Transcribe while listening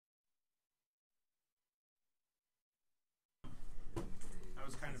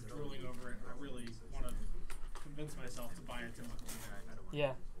convince myself to buy it.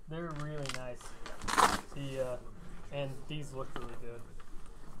 Yeah, they're really nice. And these look really good.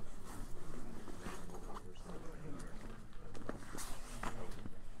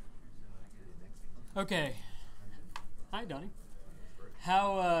 Okay. Hi, Donnie.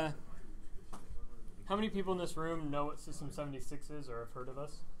 How many people in this room know what System 76 is or have heard of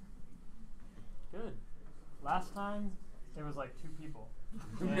us? Good. Last time, it was like 2 people.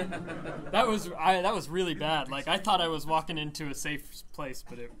 that was really bad. Like, I thought I was walking into a safe place,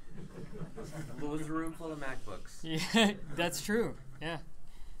 but it was a room full of MacBooks. Yeah, that's true. Yeah,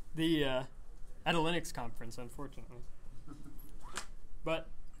 at a Linux conference, unfortunately. But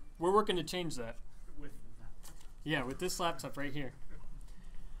we're working to change that. Yeah, with this laptop right here.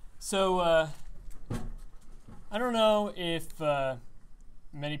 So I don't know if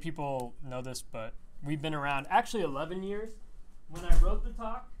many people know this, but we've been around actually 11 years. When I wrote the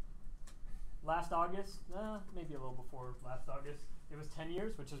talk last August, maybe a little before last August, it was 10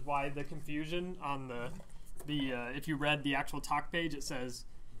 years, which is why the confusion on the if you read the actual talk page, it says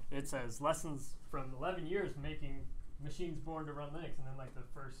lessons from 11 years making machines born to run Linux, and then like the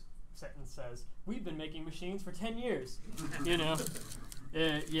first sentence says we've been making machines for 10 years. You know,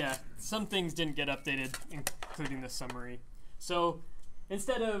 yeah, some things didn't get updated, including the summary. So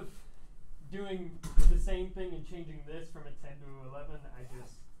instead of doing the same thing and changing this from a 10 to 11, I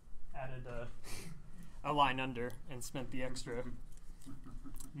just added a line under and spent the extra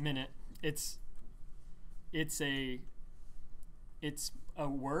minute. It's a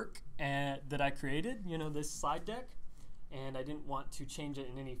work that I created, you know, this slide deck, and I didn't want to change it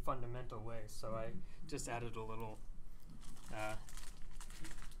in any fundamental way, so I just added a little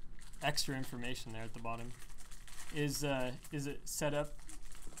extra information there at the bottom. Is it set up,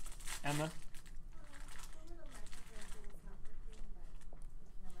 Emma?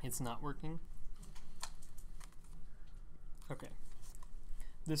 It's not working? Okay.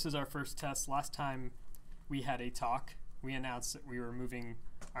 This is our first test. Last time we had a talk, we announced that we were moving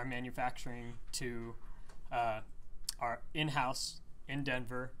our manufacturing to our in-house in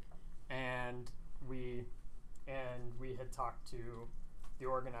Denver, and we had talked to the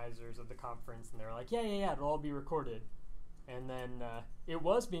organizers of the conference, and they were like, yeah, it'll all be recorded. And then it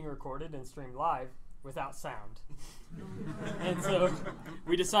was being recorded and streamed live without sound. And so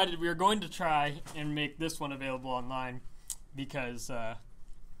we decided we were going to try and make this one available online, because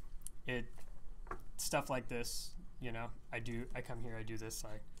stuff like this, you know, I come here, I do this,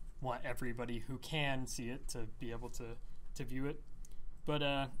 I want everybody who can see it to be able to view it. But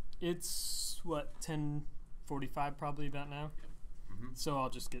it's what, 10:45 probably about now. So I'll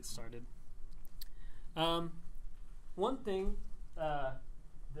just get started. One thing that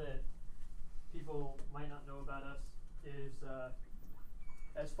people might not know about us is,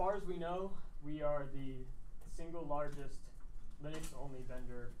 as far as we know, we are the single largest Linux-only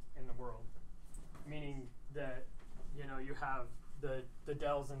vendor in the world. Meaning that, you know, you have the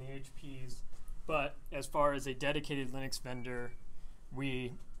Dells and the HPs, but as far as a dedicated Linux vendor,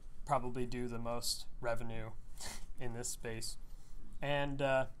 we probably do the most revenue in this space. And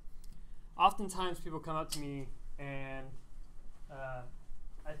oftentimes people come up to me and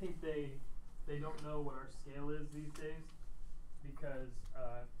I think they don't know what our scale is these days, because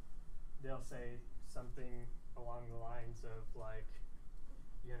they'll say something along the lines of like,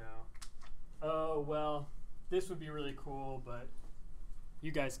 you know, oh, well, this would be really cool, but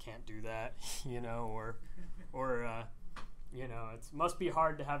you guys can't do that, you know, or you know, it must be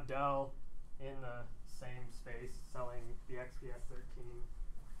hard to have Dell in the same space selling the XPS 13.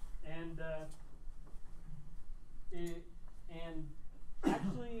 And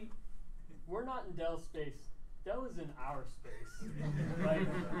actually, we're not in Dell's space. Dell is in our space.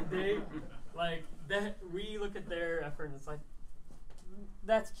 We look at their effort and it's like,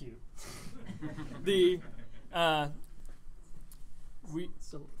 that's cute.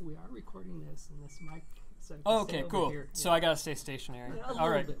 So we are recording this, and this mic. So okay, cool. Here. So yeah. I gotta stay stationary. Yeah, all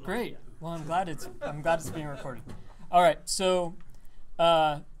right, bit, great. Yeah. Well, I'm glad it's being recorded. All right, so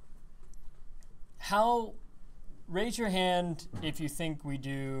raise your hand if you think we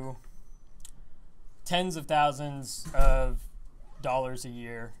do tens of thousands of dollars a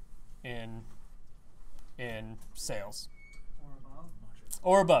year in sales.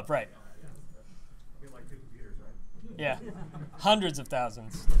 Or above, right. Like 2 computers, right? Yeah. Hundreds of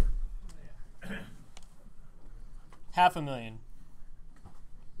thousands. 500,000.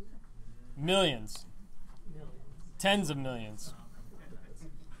 Millions. Tens of millions.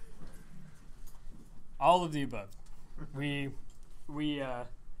 All of the above. We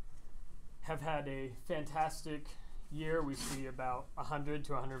have had a fantastic year. We see about 100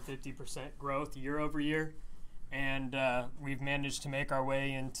 to 150% growth year over year. and we've managed to make our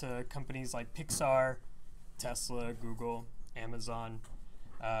way into companies like Pixar, Tesla, Google, Amazon.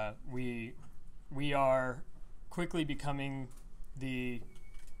 We are quickly becoming the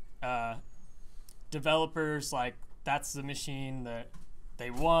developers, like that's the machine that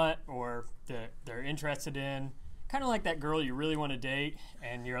they want or that they're interested in. Kind of like that girl you really want to date,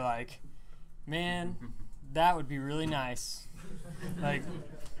 and you're like, man, that would be really nice. Like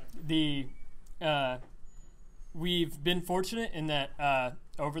we've been fortunate in that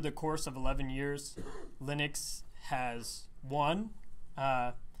over the course of 11 years, Linux has won.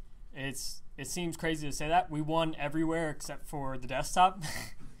 It seems crazy to say that. We won everywhere except for the desktop.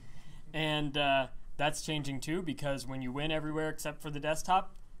 And that's changing too, because when you win everywhere except for the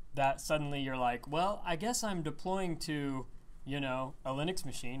desktop, that suddenly you're like, well, I guess I'm deploying to, a Linux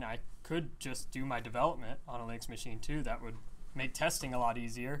machine. I could just do my development on a Linux machine too. That would make testing a lot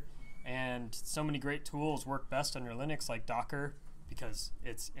easier. And so many great tools work best under Linux, like Docker, because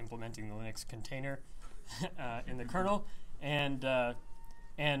it's implementing the Linux container in the kernel. And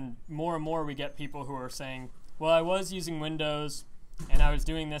more and more we get people who are saying, well, I was using Windows, and I was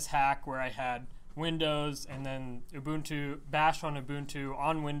doing this hack where I had Windows and then Bash on Ubuntu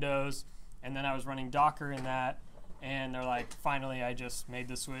on Windows, and then I was running Docker in that, and they're like, finally I just made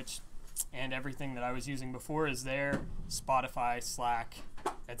the switch, and everything that I was using before is there, Spotify, Slack,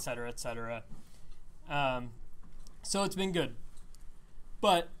 etc., etc. So it's been good.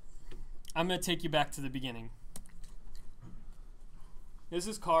 But I'm going to take you back to the beginning. This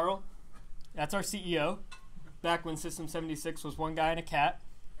is Carl. That's our CEO. Back when System 76 was one guy and a cat.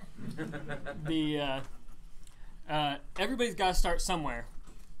 Everybody's got to start somewhere.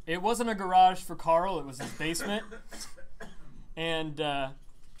 It wasn't a garage for Carl. It was his basement. And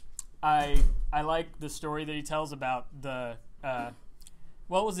I like the story that he tells about the it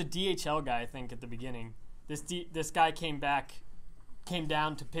was a DHL guy, I think, at the beginning. This guy came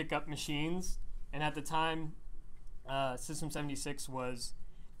down to pick up machines, and at the time, System 76 was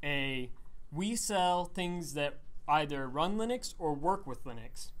we sell things that either run Linux or work with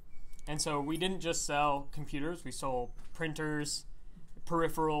Linux. And so we didn't just sell computers, we sold printers,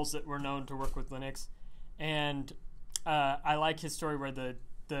 peripherals that were known to work with Linux. And I like his story where the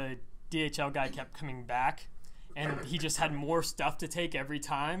DHL guy kept coming back, and he just had more stuff to take every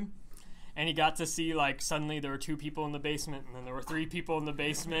time. And he got to see, like, suddenly there were 2 people in the basement, and then there were 3 people in the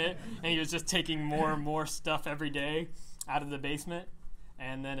basement, and he was just taking more and more stuff every day out of the basement.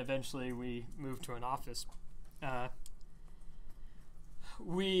 And then eventually we moved to an office.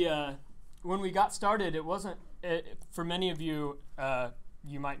 When we got started, it wasn't, for many of you,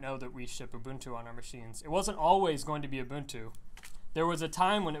 you might know that we ship Ubuntu on our machines. It wasn't always going to be Ubuntu. There was a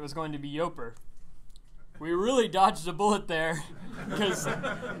time when it was going to be Yoper. We really dodged a bullet there because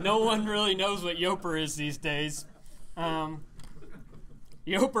no one really knows what Yoper is these days. Yoper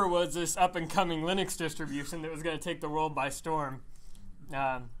was this up-and-coming Linux distribution that was going to take the world by storm.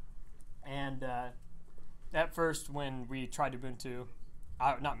 At first, when we tried Ubuntu,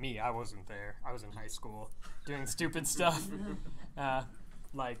 not me, I wasn't there. I was in high school doing stupid stuff.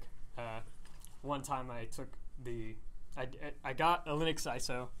 One time I took I got a Linux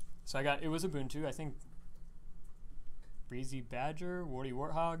ISO. So it was Ubuntu, I think, Breezy Badger, Warty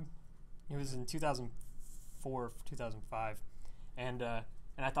Warthog. It was in 2004, 2005. And I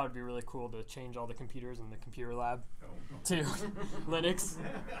thought it'd be really cool to change all the computers in the computer lab to Linux.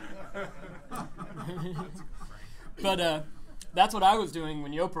 But that's what I was doing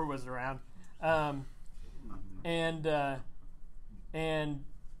when Yoper was around. And the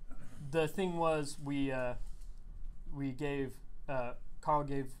thing was, Carl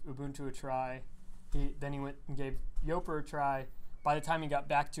gave Ubuntu a try. Then he went and gave Yoper a try. By the time he got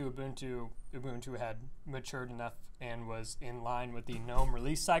back to Ubuntu, Ubuntu had matured enough and was in line with the GNOME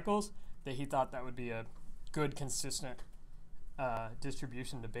release cycles that he thought that would be a good, consistent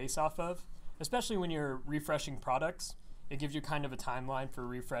distribution to base off of. Especially when you're refreshing products, it gives you kind of a timeline for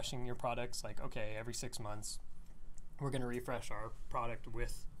refreshing your products. Like, okay, every 6 months, we're going to refresh our product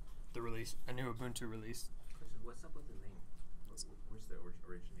with the release, a new Ubuntu release. What's up with the name? Where's the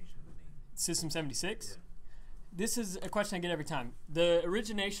origination of the name? System 76? Yeah. This is a question I get every time. The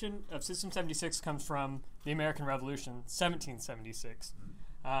origination of System 76 comes from the American Revolution, 1776.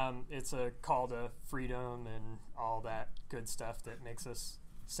 It's a call to freedom and all that good stuff that makes us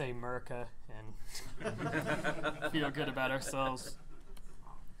say America and feel good about ourselves.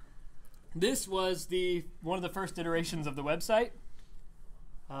 This was one of the first iterations of the website.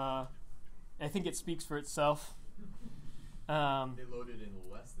 I think it speaks for itself. They loaded in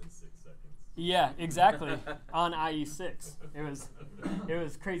less than 6 seconds. Yeah, exactly. On IE6, it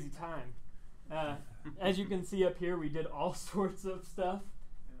was crazy time. as you can see up here, we did all sorts of stuff.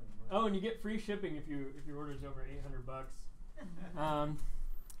 Oh, and you get free shipping if your order's over $800.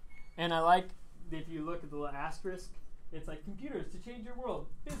 And I like if you look at the little asterisk, it's like computers to change your world,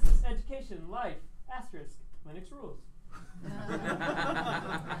 business, education, life, asterisk, Linux rules.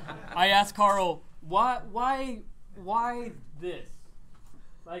 I asked Carl, why this?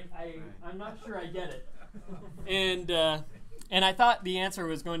 Like I'm not sure I get it. And I thought the answer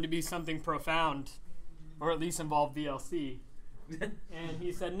was going to be something profound, or at least involve VLC. And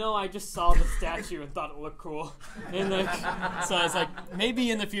he said, no, I just saw the statue and thought it looked cool. And so I was like, maybe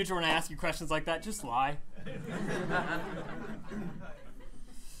in the future when I ask you questions like that, just lie.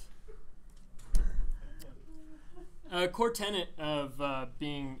 A core tenet of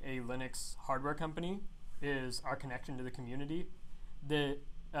being a Linux hardware company is our connection to the community.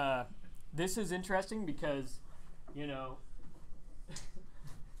 This is interesting because,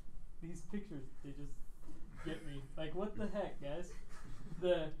 these pictures, they just get me. Like, what the heck, guys?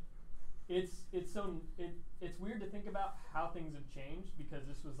 It's weird to think about how things have changed, because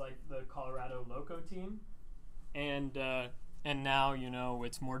this was like the Colorado Loco team, and now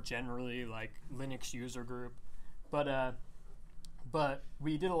it's more generally like Linux user group, but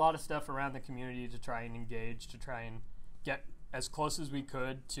we did a lot of stuff around the community to try and engage, to try and get as close as we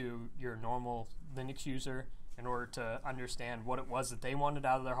could to your normal Linux user in order to understand what it was that they wanted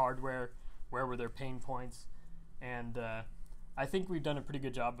out of their hardware, where were their pain points, and I think we've done a pretty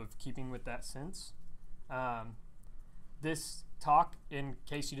good job of keeping with that since. This talk, in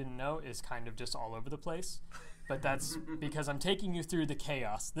case you didn't know, is kind of just all over the place, but that's because I'm taking you through the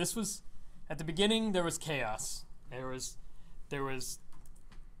chaos. This was, at the beginning, there was chaos. There was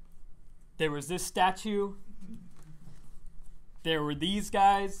this statue. There were these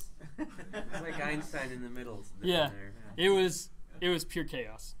guys. It's like Einstein in the middle. Yeah, it was pure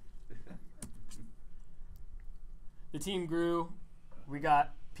chaos. The team grew. We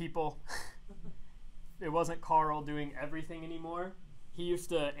got people. It wasn't Carl doing everything anymore. He used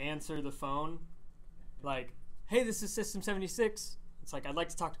to answer the phone like, hey, this is System 76. It's like, I'd like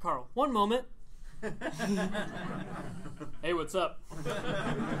to talk to Carl. One moment. Hey, what's up?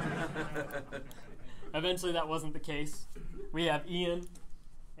 Eventually that wasn't the case. We have Ian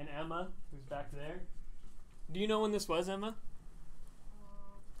and Emma, who's back there. Do you know when this was, Emma?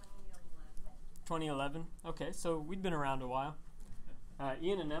 2011. Okay, so we'd been around a while.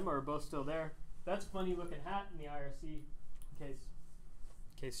 Ian and Emma are both still there. That's funny looking hat in the IRC, in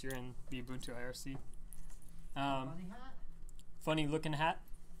case you're in the Ubuntu IRC. Funny hat? Funny looking hat.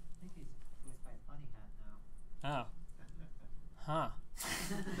 I think he's with my funny hat now. Oh. Huh.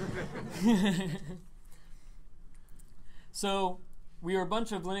 So we were a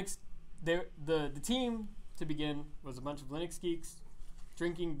bunch of Linux. The team to begin was a bunch of Linux geeks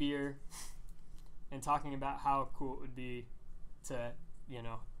drinking beer and talking about how cool it would be to,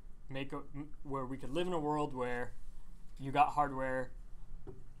 make where we could live in a world where you got hardware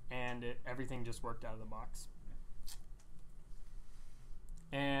and everything just worked out of the box.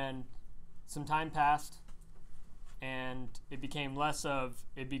 And some time passed, and it became less of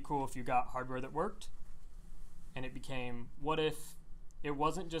it'd be cool if you got hardware that worked, and it became, what if it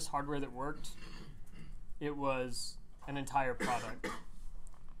wasn't just hardware that worked, it was an entire product.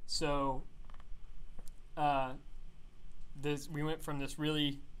 So we went from this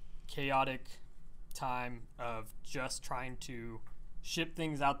really chaotic time of just trying to ship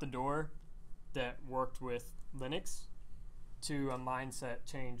things out the door that worked with Linux to a mindset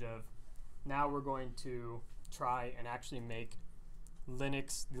change of, now we're going to try and actually make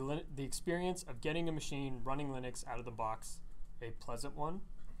Linux, the experience of getting a machine running Linux out of the box, a pleasant one,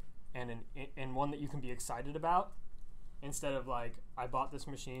 and one that you can be excited about, instead of like, I bought this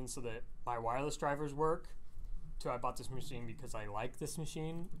machine so that my wireless drivers work, to I bought this machine because I like this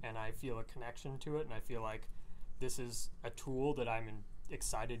machine and I feel a connection to it and I feel like this is a tool that I'm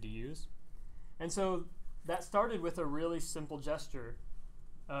excited to use. And so that started with a really simple gesture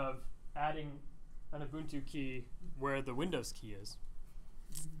of adding an Ubuntu key where the Windows key is.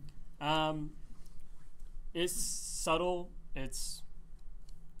 It's subtle. It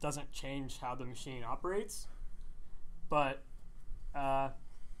doesn't change how the machine operates, but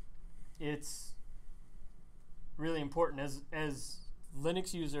it's really important as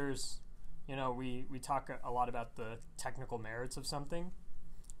Linux users. We talk a lot about the technical merits of something.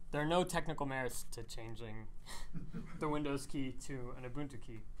 There are no technical merits to changing the Windows key to an Ubuntu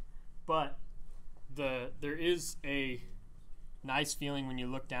key, but there is a nice feeling when you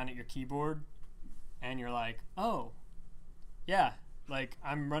look down at your keyboard and you're like, oh, yeah, like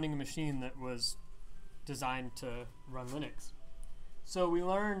I'm running a machine that was designed to run Linux. So we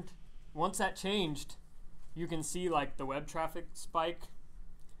learned once that changed, you can see like the web traffic spike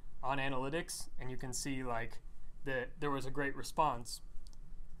on analytics, and you can see like that there was a great response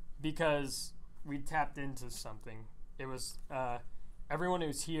because we tapped into something. It was everyone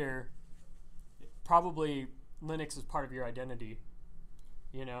who's here, probably Linux is part of your identity,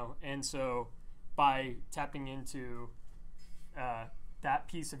 you know, and so by tapping into that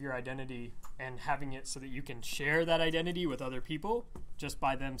piece of your identity and having it so that you can share that identity with other people just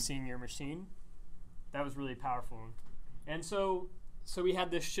by them seeing your machine, that was really powerful. And so we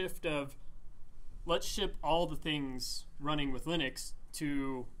had this shift of let's ship all the things running with Linux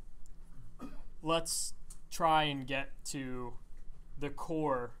to let's try and get to the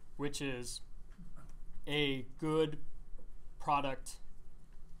core, which is a good product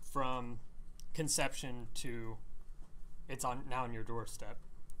from conception to it's on now on your doorstep.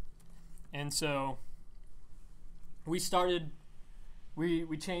 And so we changed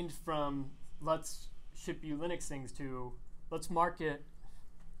from let's ship you Linux things to let's market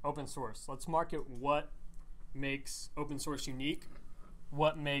open source. Let's market what makes open source unique,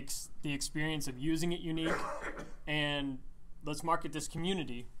 what makes the experience of using it unique, and let's market this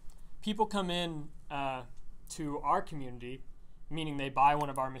community. People come in to our community, meaning they buy one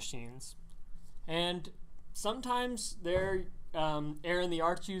of our machines, and sometimes they're Aaron the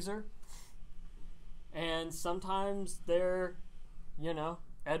Arch user, and sometimes they're, you know,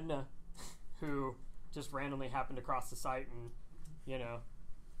 Edna, who just randomly happened across the site and, you know,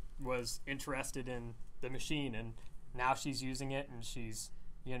 was interested in the machine, and now she's using it, and she's,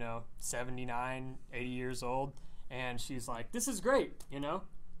 you know, 79, 80 years old, and she's like, this is great, you know,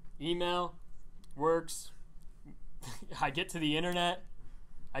 email works, I get to the internet,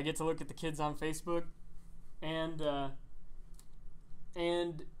 I get to look at the kids on Facebook, and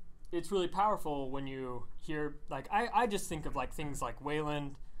it's really powerful when you hear, like, I just think of like things like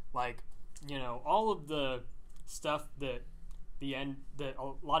Wayland, like, you know, all of the stuff that a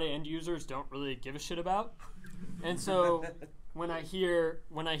lot of end users don't really give a shit about. And so when I hear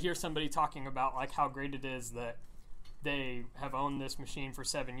somebody talking about like how great it is that they have owned this machine for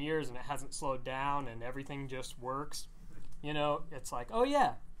 7 years and it hasn't slowed down and everything just works, you know, it's like, oh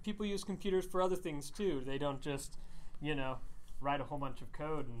yeah, people use computers for other things too. They don't just, you know, write a whole bunch of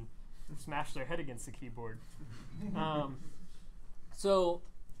code and smash their head against the keyboard. So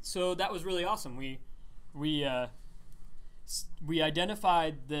that was really awesome. We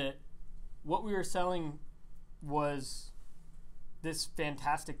identified that what we were selling was this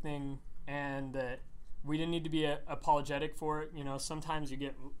fantastic thing, and that we didn't need to be apologetic for it. You know, sometimes you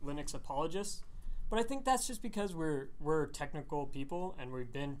get Linux apologists, but I think that's just because we're technical people and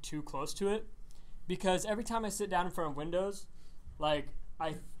we've been too close to it. Because every time I sit down in front of Windows, like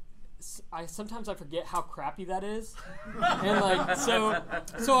I sometimes I forget how crappy that is, and like so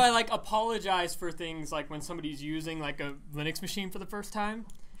I like apologize for things like when somebody's using like a Linux machine for the first time.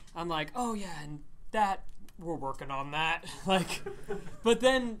 I'm like, oh yeah, and that we're working on that. Like, but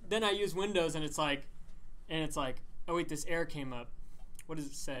then I use Windows and it's like, oh wait, this error came up. What does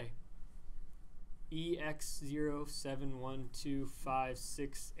it say?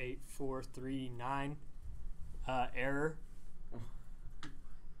 EX0712568439 error.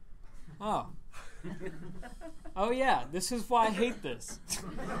 Oh. Oh yeah, this is why I hate this.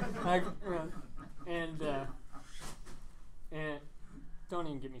 Like, and don't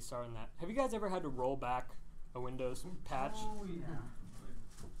even get me started on that. Have you guys ever had to roll back a Windows patch? Oh yeah.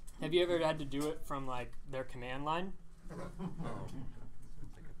 Have you ever had to do it from like their command line?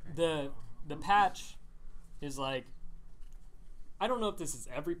 The patch is like, I don't know if this is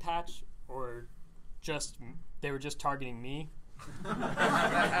every patch or just they were just targeting me.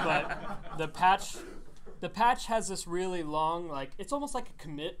 But the patch has this really long, like, it's almost like a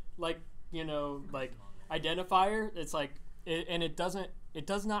commit, like, you know, like identifier. It's like it does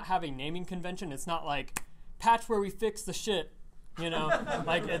not have a naming convention. It's not like patch where we fix the shit, you know.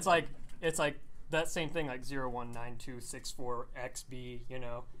 Like it's like that same thing, like 019264XB, you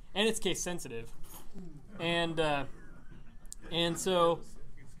know, and it's case sensitive. And so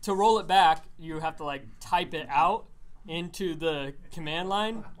to roll it back, you have to like type it out into the command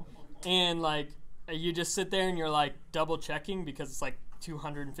line, and like you just sit there and you're like double checking because it's like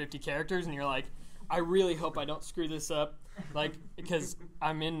 250 characters, and you're like, I really hope I don't screw this up, like, because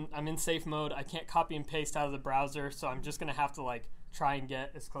I'm in safe mode. I can't copy and paste out of the browser, so I'm just gonna have to like try and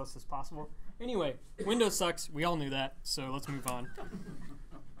get as close as possible. Anyway, Windows sucks. We all knew that, so let's move on.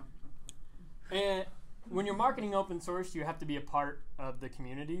 And when you're marketing open source, you have to be a part of the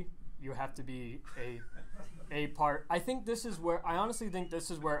community. You have to be a part. I honestly think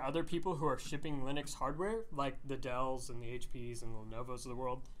this is where other people who are shipping Linux hardware, like the Dells and the HPs and the Lenovo's of the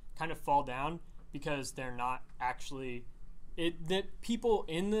world, kind of fall down because they're not actually that people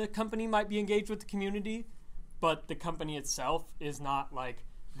in the company might be engaged with the community, but the company itself is not like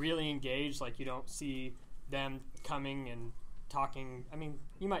really engaged. Like you don't see them coming and talking. I mean,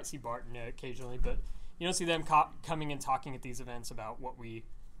 you might see Barton occasionally, but you don't see them coming and talking at these events about what we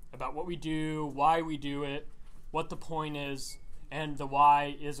do, why we do it, what the point is. And the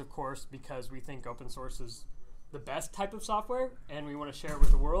why is, of course, because we think open source is the best type of software and we want to share it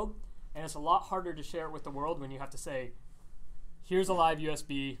with the world. And it's a lot harder to share it with the world when you have to say, here's a live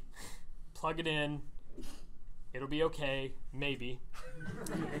USB, plug it in, it'll be okay, maybe.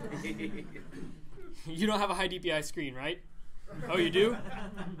 You don't have a high DPI screen, right? Oh, you do?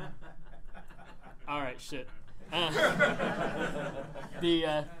 All right, shit.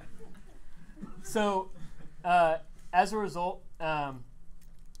 As a result,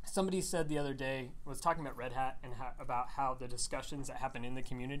 somebody said the other day, was talking about Red Hat and about how the discussions that happen in the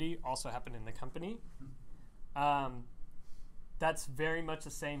community also happen in the company. That's very much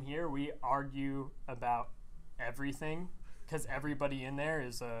the same here. We argue about everything because everybody in there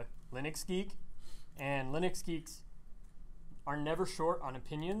is a Linux geek, and Linux geeks are never short on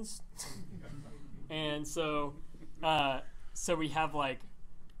opinions. And so we have like,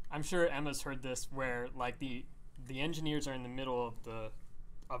 I'm sure Emma's heard this, where like the engineers are in the middle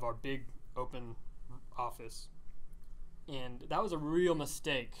of our big open office, and that was a real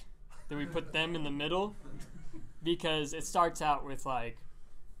mistake that we put them in the middle, because it starts out with like,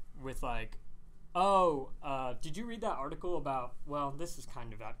 did you read that article about? Well, this is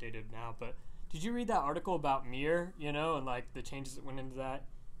kind of outdated now, but did you read that article about Mir? You know, and like the changes that went into that,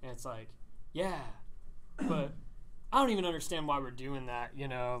 and it's like, yeah, but I don't even understand why we're doing that. You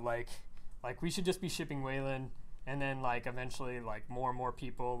know, like we should just be shipping Wayland. And then, like, eventually, like, more and more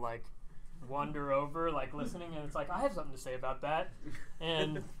people, like, wander over, like, listening. And it's like, I have something to say about that.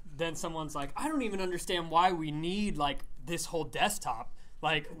 And then someone's like, I don't even understand why we need, like, this whole desktop.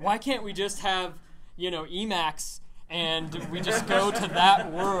 Like, why can't we just have, you know, Emacs and we just go to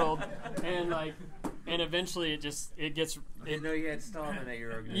that world? And, like, and eventually it gets... I didn't know you had Stallman at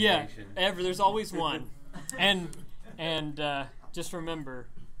your organization. Yeah, there's always one. And just remember...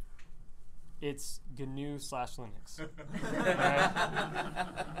 It's GNU/Linux.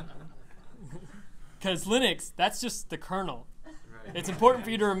 Because Linux, that's just the kernel. Right. It's important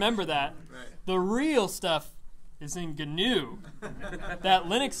for you to remember that. Right. The real stuff is in GNU. That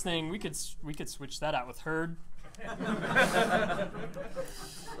Linux thing, we could switch that out with Herd. Well,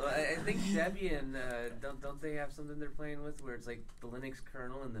 I think Debian, don't they have something they're playing with where it's like the Linux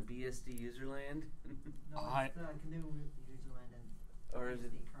kernel and the BSD userland? No, it's the GNU userland and or is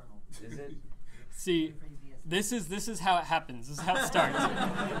it kernel. Is it? See, this is how it happens. This is how it starts.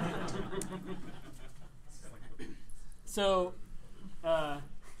 So, I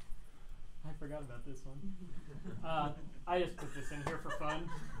forgot about this one. I just put this in here for fun.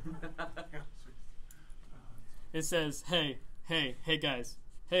 It says, hey guys,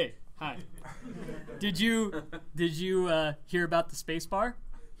 hey, hi. Did you hear about the space bar?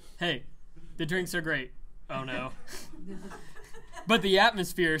 Hey, the drinks are great. Oh no. But the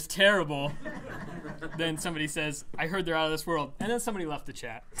atmosphere is terrible. Then somebody says, I heard they're out of this world. And then somebody left the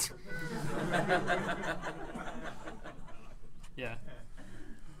chat. Yeah.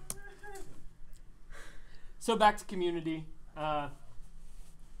 So back to community.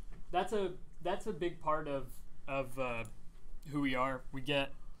 That's a big part of who we are.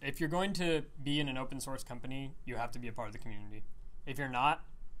 If you're going to be in an open source company, you have to be a part of the community. If you're not,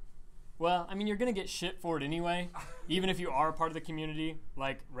 well, I mean, you're going to get shit for it anyway, even if you are a part of the community,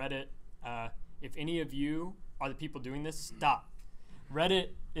 like Reddit. If any of you are the people doing this, stop. Reddit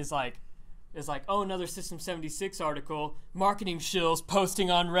is like, oh, another System 76 article, marketing shills posting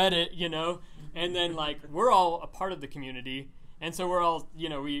on Reddit, you know? And then, like, we're all a part of the community, and so we're all, you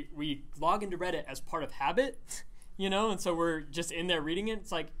know, we log into Reddit as part of habit, you know? And so we're just in there reading it.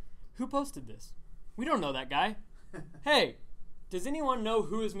 It's like, who posted this? We don't know that guy. Hey, does anyone know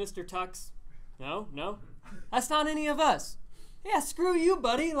who is Mr. Tux? No? That's not any of us. Yeah, screw you,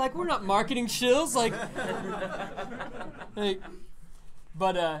 buddy. Like, we're not marketing shills. Like,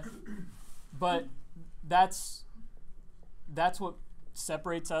 but that's what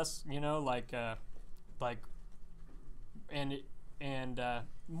separates us, you know.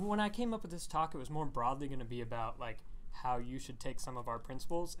 When I came up with this talk, it was more broadly going to be about like how you should take some of our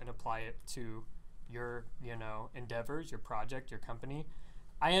principles and apply it to your, you know, endeavors, your project, your company.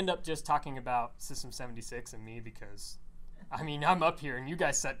 I end up just talking about System 76 and me because, I mean, I'm up here and you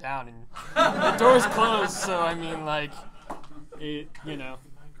guys sat down and the door's closed. So, I mean, like, it, you know.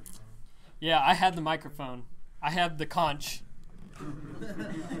 Yeah, I had the microphone. I have the conch.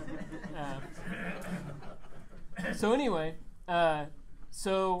 So anyway,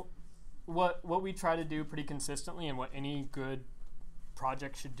 so what we try to do pretty consistently, and what any good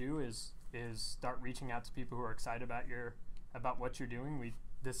project should do, is start reaching out to people who are excited about what you're doing.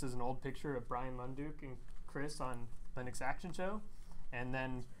 This is an old picture of Brian Lunduk and Chris on Linux Action Show, and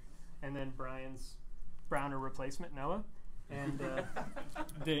then Brian's Browner replacement, Noah, and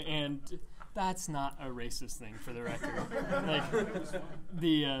and that's not a racist thing, for the record.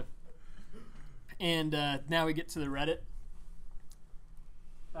 Now we get to the Reddit.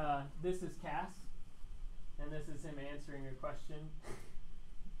 This is Cass, and this is him answering a question,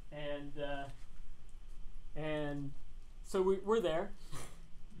 and so we're there.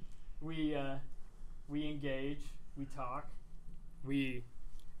 We engage, we talk, we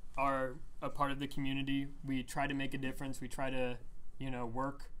are a part of the community. We try to make a difference. We try to,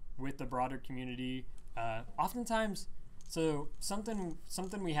 work with the broader community. Oftentimes, so something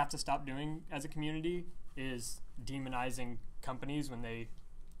we have to stop doing as a community is demonizing companies when they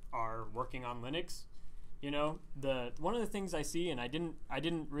are working on Linux. One of the things I see, and I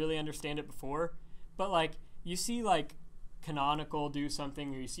didn't really understand it before, but you see Canonical do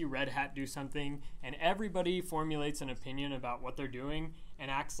something, or you see Red Hat do something, and everybody formulates an opinion about what they're doing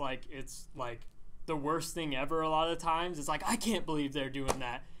and acts like it's the worst thing ever. A lot of times it's I can't believe they're doing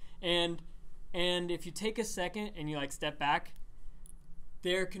that, and if you take a second and you step back,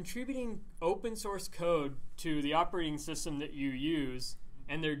 they're contributing open source code to the operating system that you use,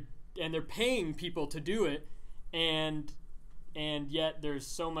 and they're paying people to do it, and yet there's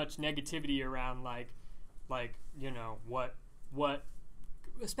so much negativity around what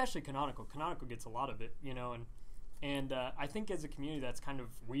especially Canonical gets a lot of it, and I think as a community that's kind of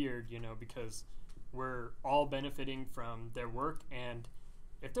weird, because we're all benefiting from their work, and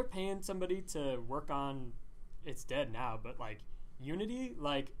if they're paying somebody to work on, it's dead now, but Unity,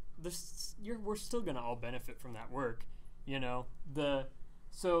 we're still gonna all benefit from that work,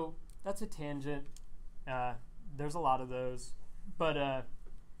 so that's a tangent. There's a lot of those, but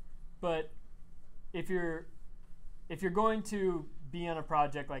if you're going to be on a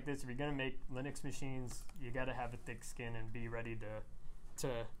project like this, if you're going to make Linux machines, you got to have a thick skin and be ready to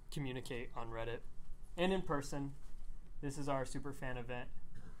communicate on Reddit and in person. This is our super fan event.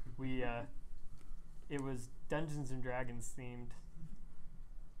 It was Dungeons and Dragons themed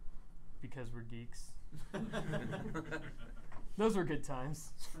because we're geeks. Those were good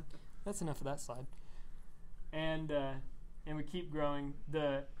times. That's enough of that slide. And we keep growing.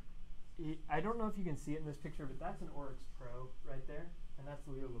 I don't know if you can see it in this picture, but that's an Oryx Pro right there, and that's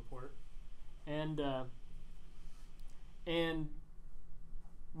Leo Laporte. And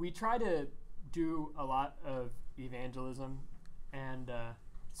we try to do a lot of evangelism, and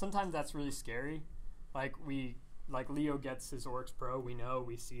sometimes that's really scary. Leo gets his Oryx Pro, we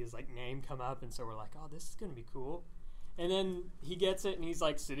see his name come up, and so we're oh, this is gonna be cool. And then he gets it, and he's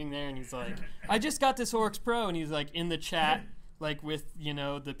sitting there, and he's I just got this Oryx Pro, and he's in the chat with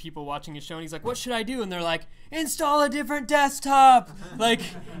the people watching his show, and he's what should I do? And they're install a different desktop,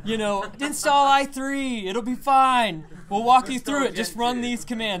 install i3, it'll be fine, we'll walk you through it, just run these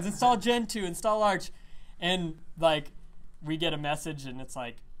commands, install Gentoo, install Arch. And we get a message, and it's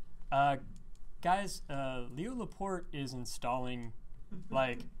guys, Leo Laporte is installing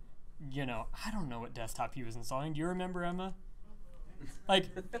I don't know what desktop he was installing. Do you remember, Emma?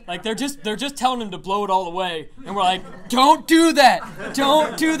 They're just telling him to blow it all away, and we're don't do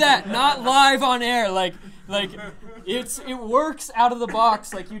that, not live on air. It works out of the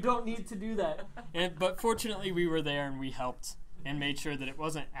box. You don't need to do that. But fortunately, we were there and we helped and made sure that it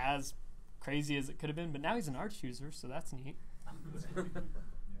wasn't as crazy as it could have been. But now he's an Arch user, so that's neat.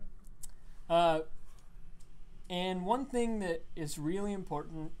 And one thing that is really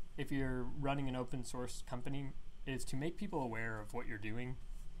important if you're running an open source company is to make people aware of what you're doing.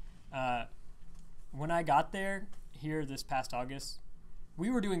 When I got there here this past August, we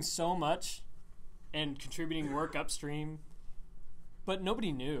were doing so much and contributing work upstream, but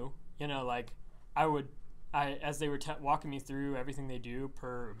nobody knew. As they were walking me through everything they do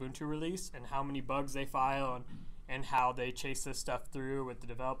per Ubuntu release and how many bugs they file and how they chase this stuff through with the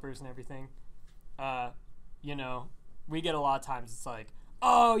developers and everything, we get a lot of times it's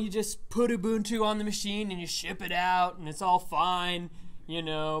oh, you just put Ubuntu on the machine and you ship it out and it's all fine,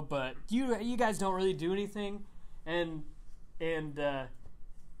 but you guys don't really do anything. And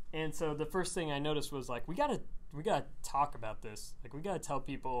so the first thing I noticed was we gotta talk about this. We gotta tell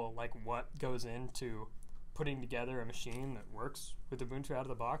people what goes into putting together a machine that works with Ubuntu out of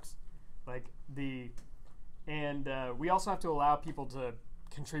the box. We also have to allow people to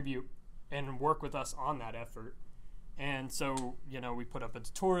contribute and work with us on that effort. And so, we put up a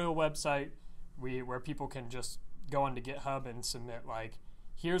tutorial website where people can just go onto GitHub and submit, like,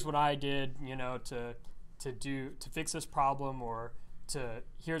 here's what I did, to fix this problem, or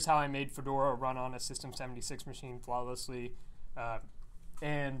here's how I made Fedora run on a System 76 machine flawlessly.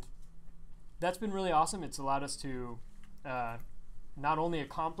 And that's been really awesome. It's allowed us to not only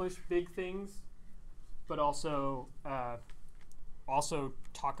accomplish big things, but also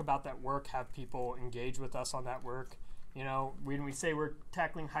talk about that work, have people engage with us on that work. When we say we're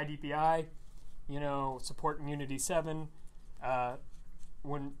tackling high DPI, supporting Unity 7,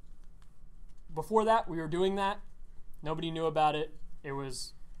 before that we were doing that, nobody knew about it. It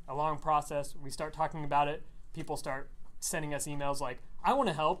was a long process. We start talking about it, people start sending us emails like, I want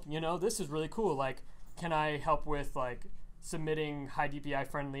to help, this is really cool, like, can I help with like submitting high DPI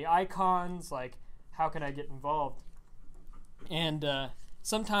friendly icons, like how can I get involved? And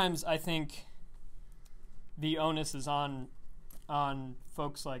sometimes I think the onus is on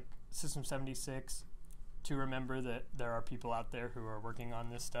folks like System 76 to remember that there are people out there who are working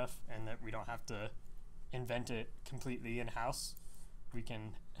on this stuff, and that we don't have to invent it completely in-house. We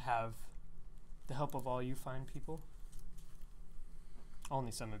can have the help of all you fine people.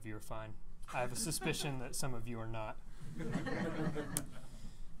 Only some of you are fine. I have a suspicion that some of you are not.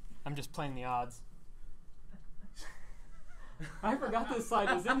 I'm just playing the odds. I forgot this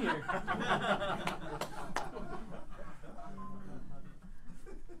slide was in here.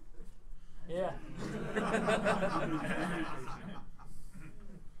 Yeah.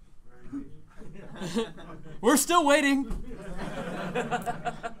 We're still waiting.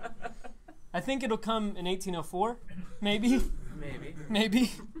 I think it'll come in 1804, maybe.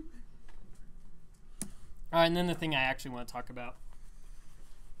 Maybe. All right, and then the thing I actually want to talk about.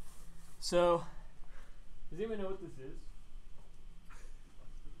 So, does anyone know what this is?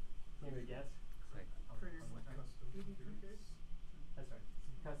 Anybody guess? That's right.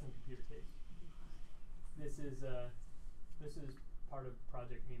 Custom computer case. This is part of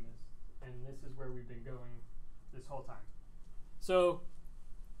Project Mimas, and this is where we've been going this whole time. So,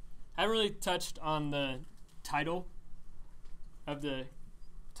 I haven't really touched on the title of the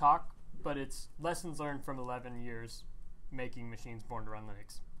talk, but it's Lessons Learned from 11 Years Making Machines Born to Run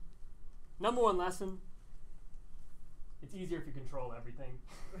Linux. Number one lesson, it's easier if you control everything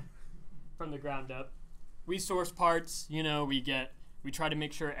from the ground up. We source parts, we try to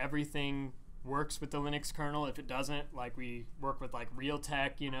make sure everything works with the Linux kernel. If it doesn't, like, we work with like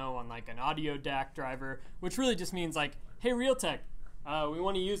Realtek, on like an audio DAC driver, which really just means like, hey Realtek, we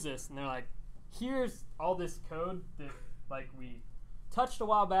want to use this, and they're like, here's all this code that like we touched a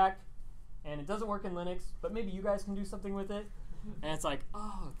while back, and it doesn't work in Linux, but maybe you guys can do something with it. And it's like,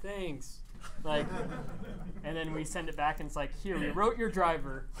 oh, thanks. Like, and then we send it back, and it's like, here, we wrote your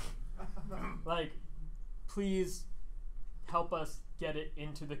driver. Like, please help us get it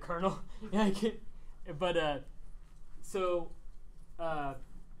into the kernel. So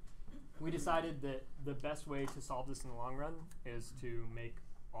we decided that the best way to solve this in the long run is to make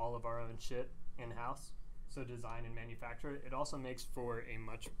all of our own shit in-house. So design and manufacture it. It also makes for a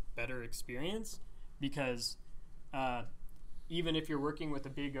much better experience, because even if you're working with a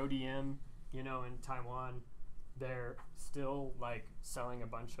big ODM, in Taiwan, they're still like selling a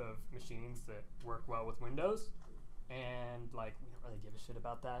bunch of machines that work well with Windows, and like we don't really give a shit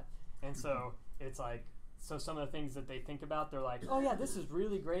about that. And so it's like, so some of the things that they think about, they're like, oh yeah, this is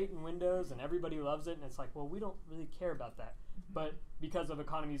really great in Windows and everybody loves it, and it's like, well, we don't really care about that. But because of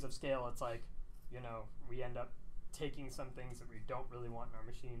economies of scale, it's like, we end up taking some things that we don't really want in our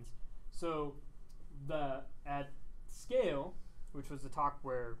machines. So at scale, which was the talk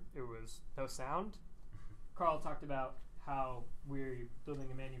where it was no sound, Carl talked about how we're building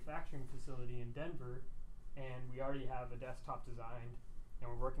a manufacturing facility in Denver, and we already have a desktop designed, and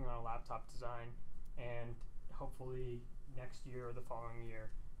we're working on a laptop design, and hopefully next year or the following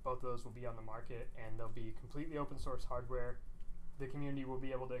year, both of those will be on the market, and they'll be completely open source hardware. The community will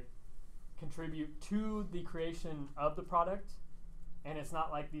be able to contribute to the creation of the product, and it's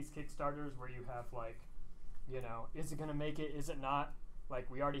not like these Kickstarters where you have like, is it going to make it, is it not? Like,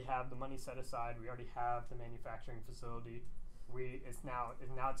 we already have the money set aside, we already have the manufacturing facility. It's now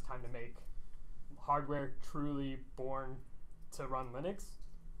it's time to make hardware truly born to run Linux,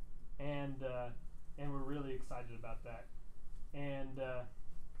 and we're really excited about that.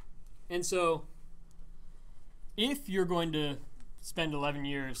 And so if you're going to spend 11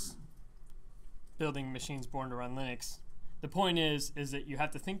 years building machines born to run Linux, the point is that you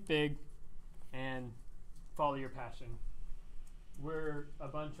have to think big and follow your passion. We're a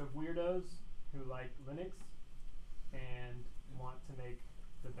bunch of weirdos who like Linux and want to make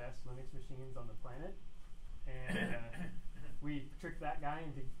the best Linux machines on the planet, and we tricked that guy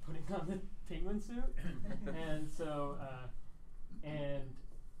into putting on the penguin suit, and so and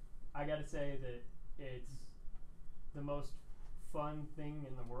I gotta say that it's the most fun thing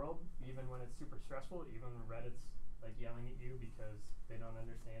in the world, even when it's super stressful, even when Reddit's like yelling at you because they don't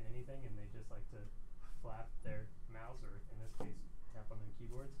understand anything and they just like to flap their mouse, or in this case tap on their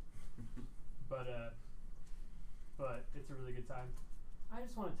keyboards. But it's a really good time. I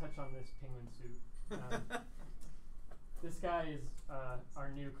just want to touch on this penguin suit. This guy is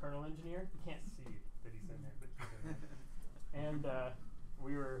our new kernel engineer. You can't see that he's in there, but he's in there.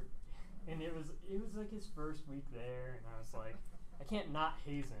 And it was like his first week there, and I was like, I can't not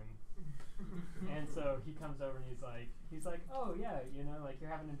haze him. And so he comes over and he's like, oh yeah, you know, like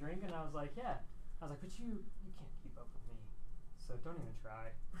you're having a drink, and I was like, yeah. I was like, but you can't keep up with me, so don't even try.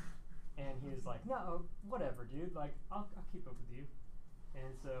 And he was like, no, whatever, dude. Like I'll keep up with you.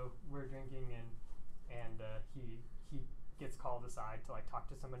 And so we're drinking, and he gets called aside to like talk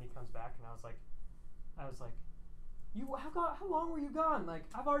to somebody. He comes back, and I was like, how long were you gone? Like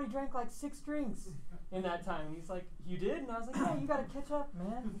I've already drank like 6 drinks in that time. And he's like, you did? And I was like, yeah, you gotta catch up,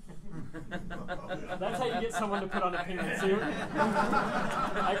 man. That's how you get someone to put on a penguin suit.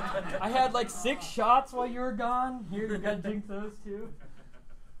 I had like 6 shots while you were gone. Here, you gotta drink those too.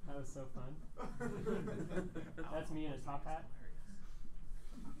 That was so fun. That's me in a top hat.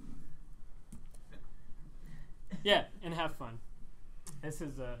 Yeah, and have fun. This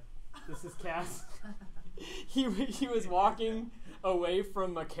is Cass. He was walking away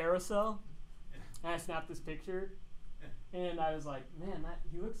from a carousel, and I snapped this picture, and I was like, man,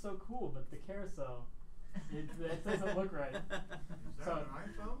 he looks so cool, but the carousel, it doesn't look right. Is that an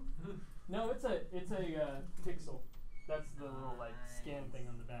iPhone? No, it's a Pixel. That's the little like scan thing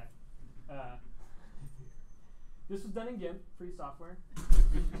on the back. This was done in GIMP, free software.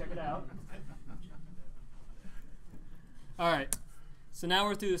 You should check it out. All right, so now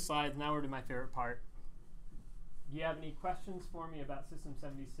we're through the slides. Now we're to my favorite part. Do you have any questions for me about System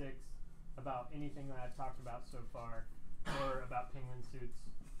 76, about anything that I've talked about so far, or about penguin suits?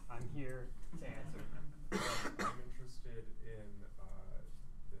 I'm here to answer. I'm interested in the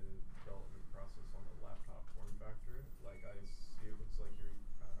development process on the laptop form factor. Like I see it looks like you're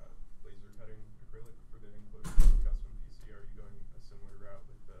laser cutting acrylic for the enclosure of the custom PC. Are you going a similar route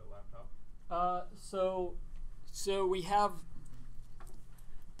with the laptop? So we have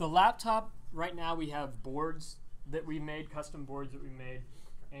the laptop right now. We have boards that we made, custom boards that we made,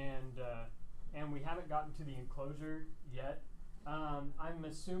 and we haven't gotten to the enclosure yet. I'm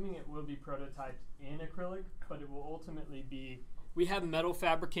assuming it will be prototyped in acrylic, but it will ultimately be. We have metal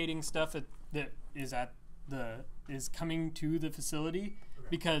fabricating stuff that is coming to the facility, okay,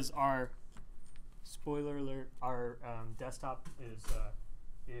 because our spoiler alert, our desktop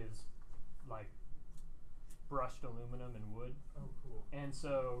is like brushed aluminum and wood. Oh, cool. And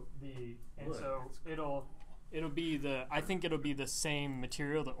so it'll be I think it'll be the same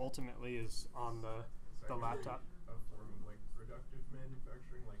material that ultimately is on the laptop. A form of like reductive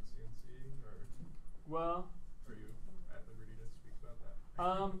manufacturing, like CNC, or well, are you at liberty to speak about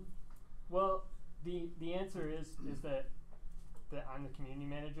that? Well, the answer is that I'm the community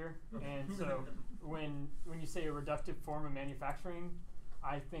manager, and so when you say a reductive form of manufacturing,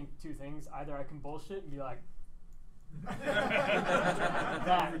 I think 2 things: either I can bullshit and be like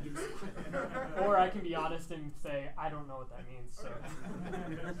that, or I can be honest and say I don't know what that means. So,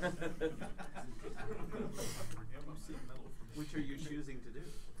 which are you choosing to do?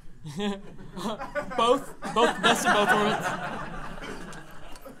 both best of both worlds.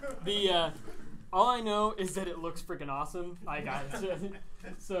 All I know is that it looks freaking awesome.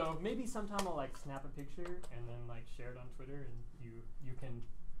 So maybe sometime I'll like snap a picture and then like share it on Twitter, and you can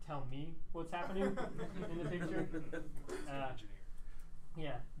tell me what's happening in the picture.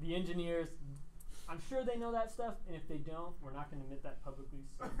 Yeah, the engineers, I'm sure they know that stuff, and if they don't, we're not going to admit that publicly.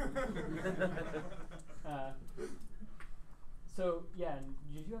 So yeah, and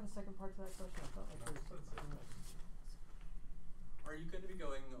did you have a second part to that question? I felt like there was something else. Are you going to be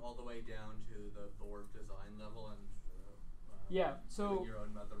going all the way down to the board design level and yeah, so doing your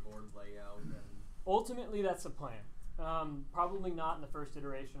own motherboard layout? And ultimately, that's the plan. Probably not in the first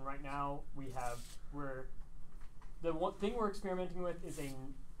iteration. Right now, the one thing we're experimenting with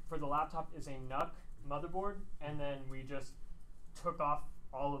for the laptop is a NUC motherboard, and then we just took off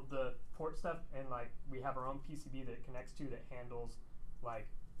all of the port stuff, and like we have our own PCB that it connects to that handles like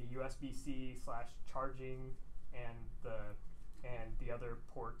the USB-C / charging and the other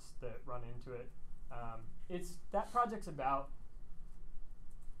ports that run into it. That project's about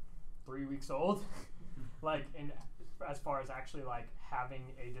 3 weeks old, like as far as actually like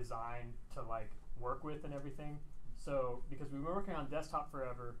having a design to like work with and everything. So because we were working on desktop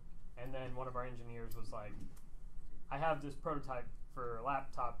forever, and then one of our engineers was like, I have this prototype for a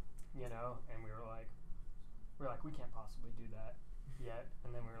laptop, you know, and we were like, we can't possibly do that yet.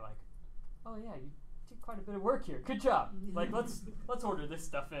 And then we were like, oh yeah, you did quite a bit of work here. Good job. Like let's order this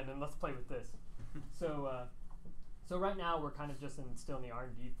stuff in and let's play with this. So right now we're kind of just still in the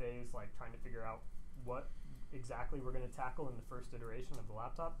R&D phase, like trying to figure out what exactly we're going to tackle in the first iteration of the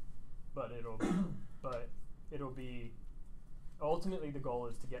laptop. But it'll be ultimately the goal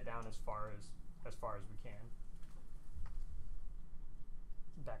is to get down as far as we can.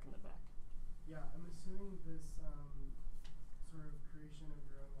 Back in the back. Yeah, I'm assuming this sort of creation of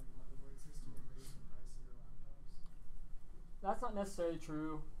your own like motherboard system will raise the price of your laptops. That's not necessarily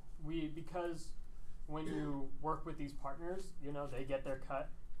true. Because when you work with these partners, you know, they get their cut,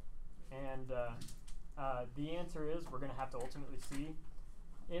 and the answer is we're going to have to ultimately see.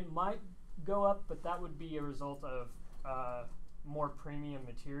 It might go up, but that would be a result of more premium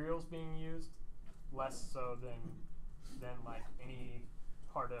materials being used, less so than like any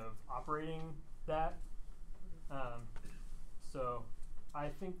part of operating that. So I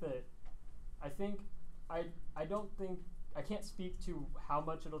can't speak to how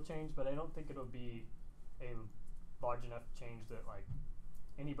much it'll change, but I don't think it'll be a large enough change that like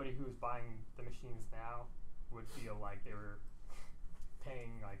anybody who's buying the machines now would feel like they were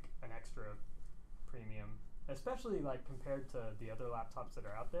paying like an extra premium, especially like compared to the other laptops that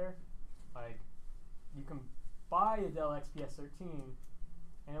are out there. Like you can buy a Dell XPS 13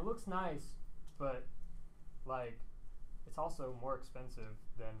 and it looks nice, but like it's also more expensive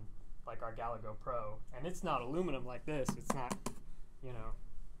than like our Galago Pro, and it's not aluminum like this. It's not, you know,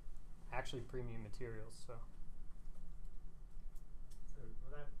 actually premium materials. So with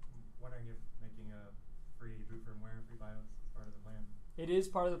that, I'm wondering if making a free boot firmware, free BIOS is part of the plan. it is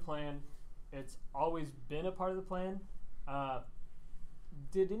part of the plan. It's always been a part of the plan.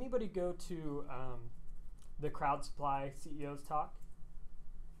 Did anybody go to the Crowd Supply CEO's talk?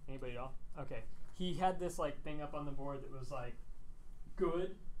 Anybody at all? Okay. He had this like thing up on the board that was like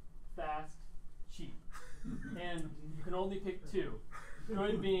good, fast, cheap. And you can only pick two.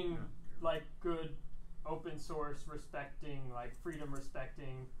 Good being like good, open source, respecting, like freedom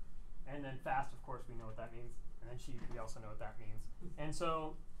respecting, and then fast, of course, we know what that means. And then cheap, we also know what that means. And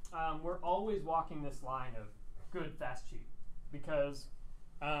so we're always walking this line of good, fast, cheap. Because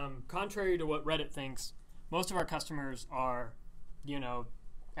contrary to what Reddit thinks, most of our customers are, you know,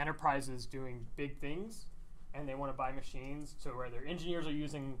 enterprises doing big things, and they want to buy machines so where their engineers are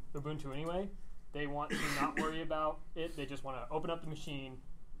using Ubuntu anyway. They want to not worry about it. They just want to open up the machine,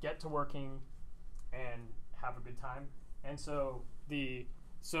 get to working, and have a good time. And so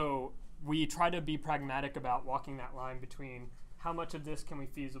we try to be pragmatic about walking that line between how much of this can we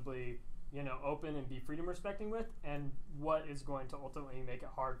feasibly, you know, open and be freedom respecting with, and what is going to ultimately make it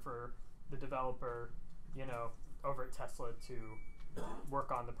hard for the developer, you know, over at Tesla to work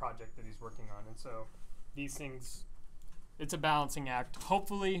on the project that he's working on. And so these things, it's a balancing act.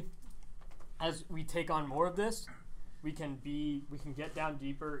 Hopefully, as we take on more of this, we can get down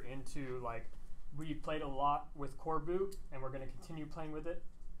deeper into, like, we played a lot with Core Boot, and we're going to continue playing with it.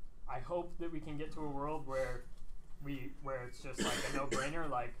 I hope that we can get to a world where it's just like a no-brainer,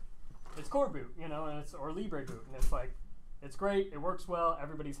 like it's Core Boot, you know, and it's or Libre Boot, and it's like it's great, it works well,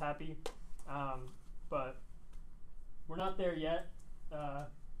 everybody's happy, but we're not there yet.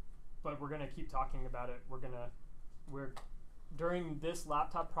 But we're gonna keep talking about it. We're during this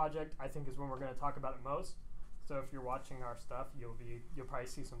laptop project, I think, is when we're gonna talk about it most. So if you're watching our stuff, you'll probably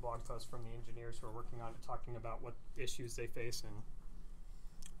see some blog posts from the engineers who are working on it, talking about what issues they face and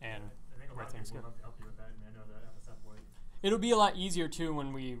I think a lot of people would love to help you with that, and I know that FSF would. It'll be a lot easier too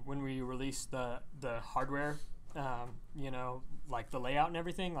when we release the hardware, you know, like the layout and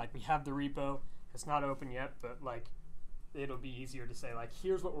everything. Like we have the repo, it's not open yet, but like it'll be easier to say like,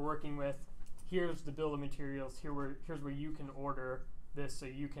 here's what we're working with, here's the bill of materials, here's where you can order this, so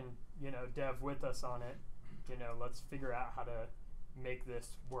you can, you know, dev with us on it. You know, let's figure out how to make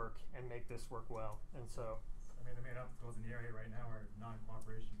this work and make this work well. And so, I mean, the main obstacles in the area right now are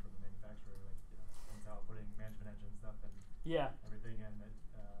non-cooperation from the manufacturer, like, you know, Intel putting management engine stuff and everything, and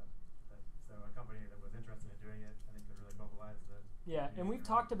so a company that was interested in doing it, I think, could really mobilize the. Yeah, and we've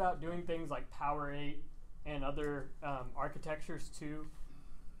talked about doing things like Power 8 and other architectures too.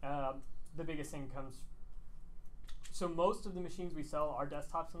 The biggest thing comes. So most of the machines we sell are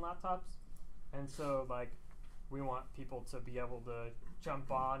desktops and laptops, and so like we want people to be able to jump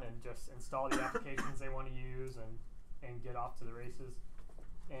on and just install the applications they want to use and get off to the races.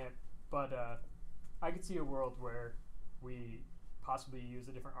 But I could see a world where we possibly use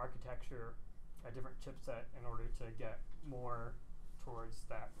a different architecture a different chipset in order to get more towards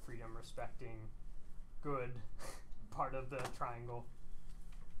that freedom respecting good part of the triangle.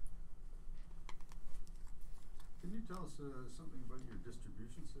 Can you tell us something about your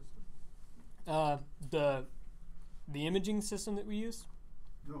distribution system? The imaging system that we use?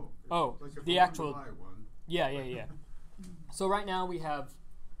 No. Oh, like if the I wanted actual. to buy one. Yeah. So right now we have,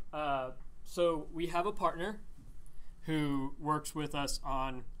 a partner who works with us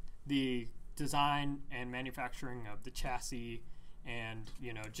on the design and manufacturing of the chassis, and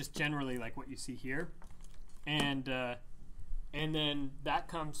just generally like what you see here, and then that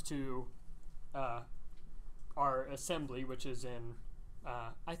comes to our assembly, which is in.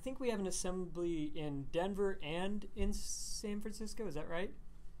 I think we have an assembly in Denver and in San Francisco. Is that right?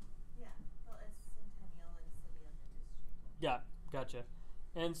 Yeah. Well, it's Centennial and City of Industry. Yeah, gotcha.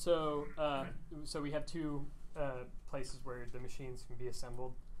 And so, so we have two places where the machines can be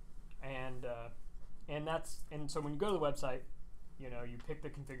assembled, and so when you go to the website, you pick the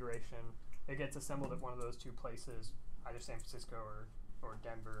configuration. It gets assembled at one of those two places, either San Francisco or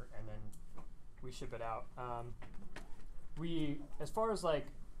Denver, and then we ship it out. We, as far as like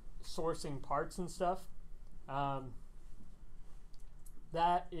sourcing parts and stuff,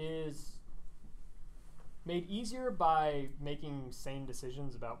 that is made easier by making sane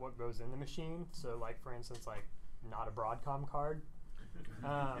decisions about what goes in the machine. So like, for instance, like not a Broadcom card.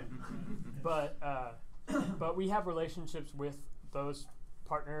 But we have relationships with those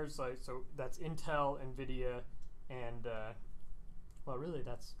partners, like, so that's Intel, NVIDIA, and well, really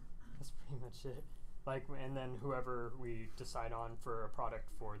that's pretty much it. Like, and then whoever we decide on for a product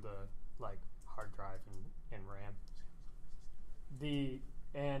for the like hard drive and RAM.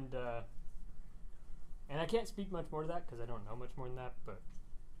 And I can't speak much more to that because I don't know much more than that. But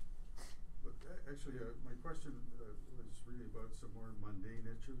actually, my question was really about some more mundane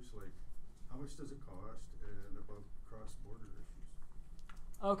issues, like how much does it cost, and about cross-border issues.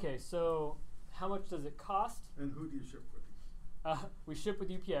 Okay, so how much does it cost? And who do you ship with? We ship with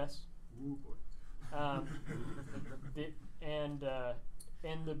UPS. Ooh, boy.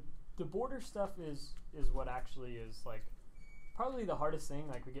 The border stuff is what actually is like probably the hardest thing.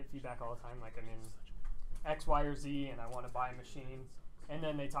 Like, we get feedback all the time, like I'm in X, Y, or Z and I want to buy a machine, and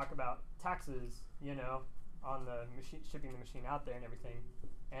then they talk about taxes, on the machine, shipping the machine out there and everything.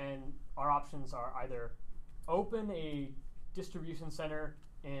 And our options are either open a distribution center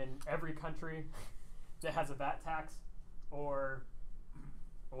in every country that has a VAT tax, or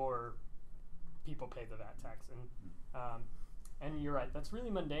people pay the VAT tax. And you're right, that's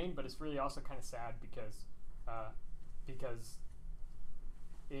really mundane, but it's really also kind of sad because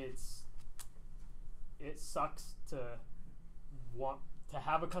it sucks to want to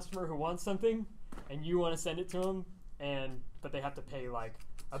have a customer who wants something and you want to send it to them, but they have to pay like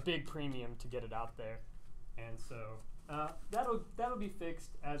a big premium to get it out there. And so that'll be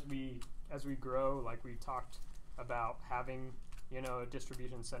fixed as we grow. Like, we talked about having a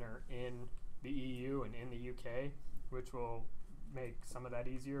distribution center in the EU and in the UK, which will make some of that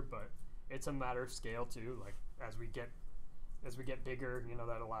easier, but it's a matter of scale too. Like, as we get bigger,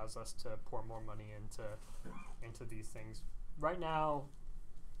 that allows us to pour more money into these things. Right now,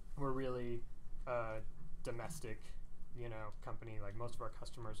 we're really a domestic, company. Like, most of our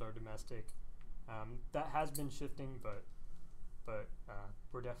customers are domestic. That has been shifting, but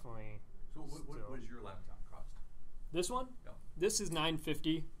we're definitely. So what does your laptop cost? This one? Yeah. This is $950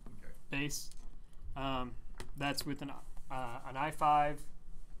 Okay. base. That's with an i5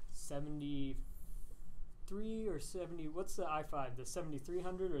 73 or 70. What's the i5? The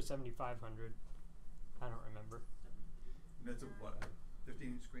 7300 or 7500? I don't remember. And that's a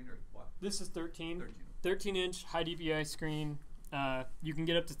 15-inch screen or what? This is 13. 13-inch high DPI screen. You can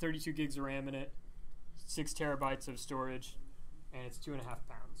get up to 32 gigs of RAM in it, 6 terabytes of storage, and it's 2.5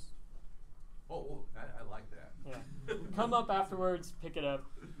 pounds. Oh, I like that. Yeah. Come up afterwards, pick it up,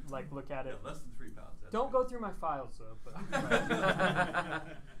 look at it. Yeah, less than 3 pounds. Don't go through my files though, but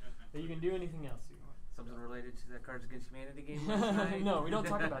you can do anything else you want. Something related to that Cards Against Humanity game last night? No, we don't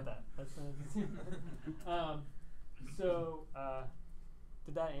talk about that. That's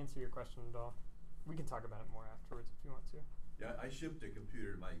did that answer your question at all? We can talk about it more afterwards if you want to. Yeah, I shipped a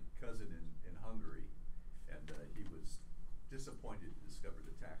computer to my cousin in Hungary, and he was disappointed to discover the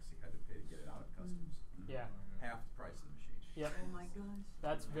tax he had to pay to get it out of customs. Yeah. Half the price of the machine. Yep. Oh my gosh.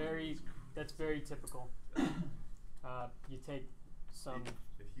 That's very typical. You take some.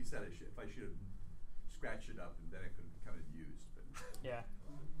 He said if I should have scratched it up, and then it could have become used. But yeah.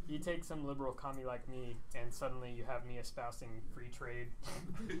 You take some liberal commie like me, and suddenly you have me espousing free trade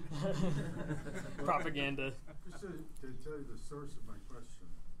propaganda. Just to tell you the source of my question,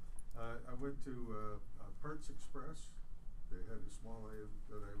 I went to Parts Express. They had a small item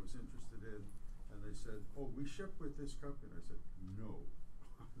that I was interested in, and they said, "Oh, we ship with this company." And I said, "No,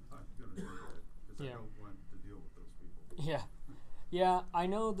 I'm not going to do that because I don't want to deal with those people." Yeah, yeah. I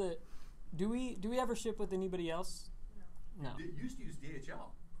know that. Do we ever ship with anybody else? No. You used to use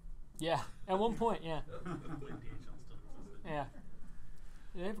DHL. Yeah, at one point, yeah. DHL still existed. Yeah.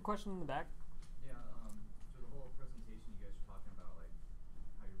 Do they have a question in the back? Yeah, so the whole presentation you guys were talking about, like,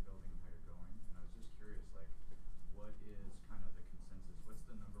 how you're building, how you're going, and I was just curious, like, what is kind of the consensus? What's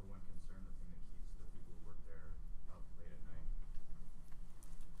the number one concern, the thing that keeps the people who work there up late at night?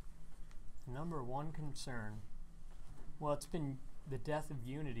 Number one concern. Well, it's been the death of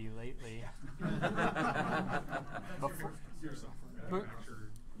Unity lately.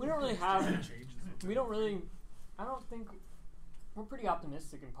 We don't really have. We don't really. I don't think we're pretty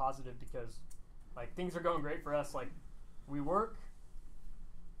optimistic and positive because, like, things are going great for us. Like, we work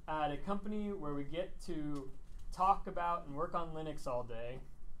at a company where we get to talk about and work on Linux all day,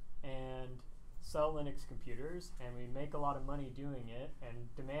 and sell Linux computers, and we make a lot of money doing it, and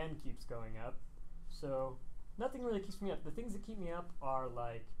demand keeps going up. So nothing really keeps me up. The things that keep me up are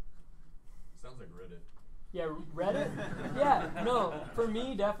like. Sounds like Reddit. Yeah, Reddit? Yeah, no, for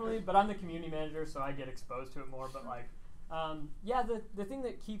me, definitely, but I'm the community manager, so I get exposed to it more, but like, yeah, the thing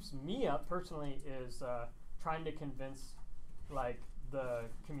that keeps me up, personally, is trying to convince, like, the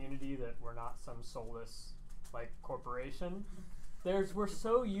community that we're not some soulless, like, corporation. We're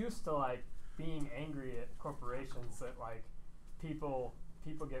so used to, like, being angry at corporations that, like, people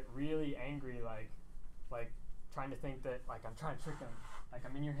get really angry, like, trying to think that, like, I'm trying to trick them, like,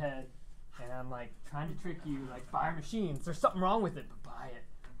 I'm in your head, and I'm like trying to trick you, like, buy our machines. There's something wrong with it, but buy it.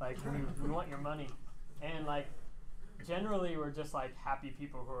 Like, we want your money. And like, generally, we're just like happy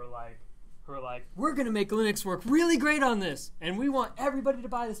people who are like, we're gonna make Linux work really great on this, and we want everybody to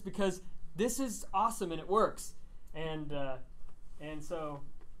buy this because this is awesome and it works. And so,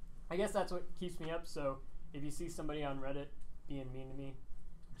 I guess that's what keeps me up. So if you see somebody on Reddit being mean to me,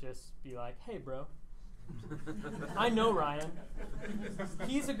 just be like, hey, bro. I know Ryan.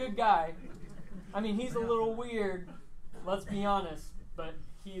 He's a good guy. I mean, he's a little weird, let's be honest, but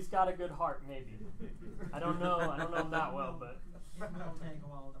he's got a good heart, maybe. I don't know him that well, but it will take a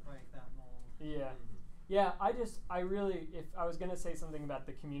while to break that mold. Yeah. Yeah, I really, if I was going to say something about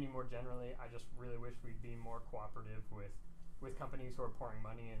the community more generally, I just really wish we'd be more cooperative with companies who are pouring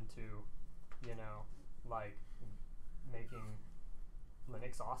money into, you know, like, making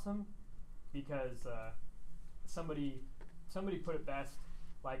Linux awesome. Because somebody put it best.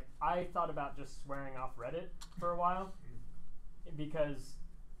 Like, I thought about just swearing off Reddit for a while because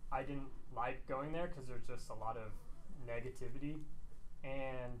I didn't like going there because there's just a lot of negativity,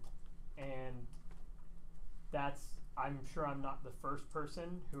 and that's, I'm sure I'm not the first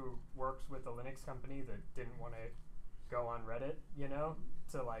person who works with a Linux company that didn't want to go on Reddit, you know,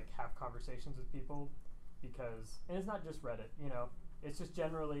 to like have conversations with people, because, and it's not just Reddit, you know, it's just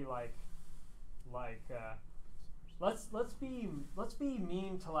generally like let's be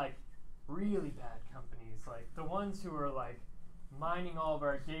mean to like really bad companies, like the ones who are like mining all of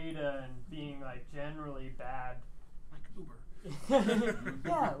our data and being like generally bad, like Uber.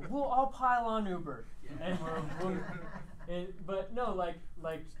 Yeah, we'll all pile on Uber, and but no, like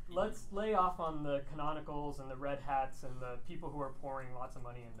let's lay off on the Canonicals and the Red Hats and the people who are pouring lots of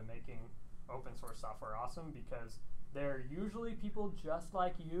money into making open source software awesome, because they're usually people just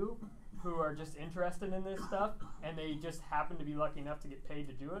like you who are just interested in this stuff, and they just happen to be lucky enough to get paid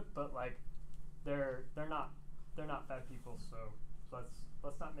to do it. But like, they're not bad people. So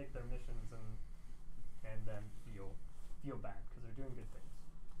let's not make their missions and then feel bad because they're doing good things.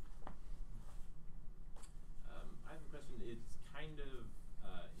 I have a question. It's kind of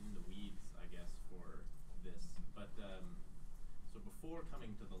in the weeds, I guess, for this. But so before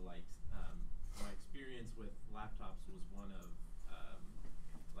coming to the light, my experience with laptops was one of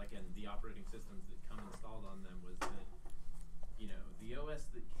and the operating systems that come installed on them was that, you know, the OS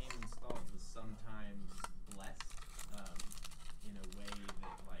that came installed was sometimes blessed in a way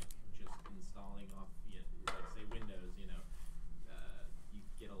that, like, just installing off, like, say, Windows, you know, you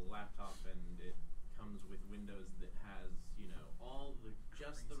get a laptop and it comes with Windows that has, you know,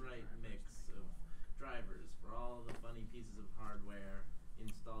 just the right mix of drivers for all the funny pieces of hardware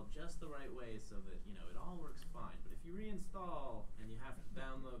installed just the right way so that, you know, it all works fine. But if you reinstall and you have to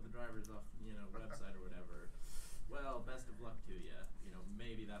download the drivers off, you know, website or whatever, well, best of luck to you. You know,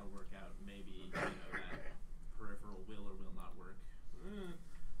 maybe that'll work out. Maybe, you know, that peripheral will or will not work.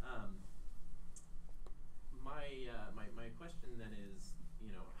 My question then is,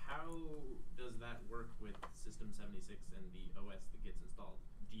 you know, how does that work with System 76 and the OS that gets installed?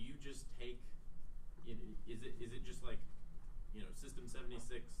 Do you just take is it just like, System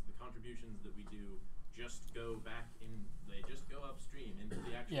 76, the contributions that we do just go back in, they just go upstream into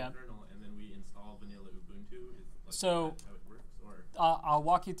the actual kernel, and then we install vanilla Ubuntu? Is how it works? Or I'll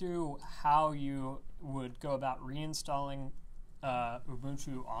walk you through how you would go about reinstalling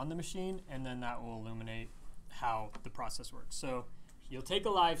Ubuntu on the machine, and then that will illuminate how the process works. So you'll take a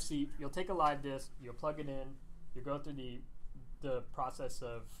live you'll take a live disk, you'll plug it in, you go through the process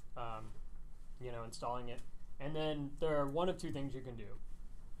of installing it, and then there are one of two things you can do.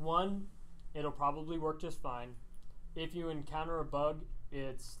 One, it'll probably work just fine. If you encounter a bug,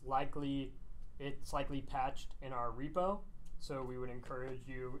 it's likely patched in our repo. So we would encourage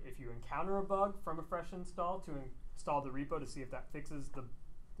you, if you encounter a bug from a fresh install, to install the repo to see if that fixes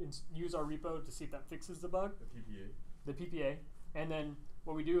use our repo to see if that fixes the bug. The PPA. And then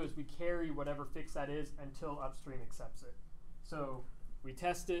what we do is we carry whatever fix that is until upstream accepts it. So we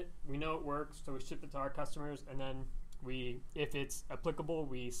test it, we know it works, so we ship it to our customers, and then if it's applicable,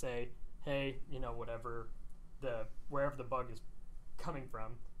 we say, hey, wherever the bug is coming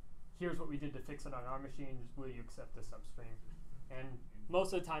from, here's what we did to fix it on our machines, will you accept this upstream? And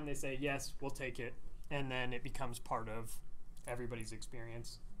most of the time they say, yes, we'll take it, and then it becomes part of everybody's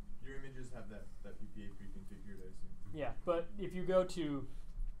experience. Your images have that PPA pre-configured, I assume. Yeah, but if you go to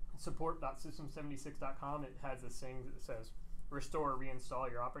support.system76.com, it has this thing that says restore or reinstall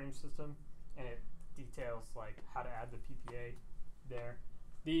your operating system, and it details like how to add the PPA there.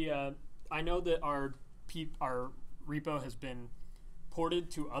 I know that our repo has been ported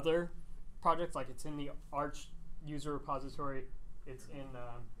to other projects, like it's in the Arch user repository. It's in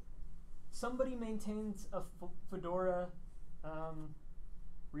somebody maintains a Fedora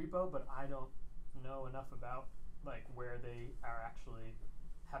repo, but I don't know enough about like where they are actually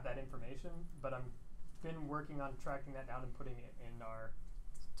have that information. But I'm been working on tracking that down and putting it in our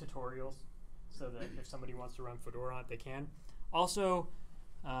tutorials so that if somebody wants to run Fedora on it, they can. Also,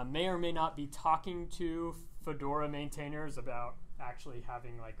 may or may not be talking to Fedora maintainers about actually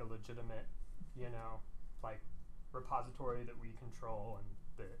having like a legitimate, like repository that we control and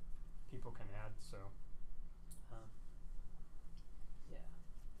that people can add. So, yeah.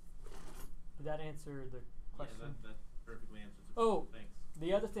 Did that answer the question? Yeah, that perfectly answers the question. Thanks.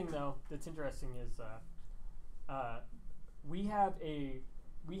 The other thing though that's interesting is we have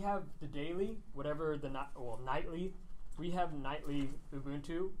the daily, whatever the nightly. We have nightly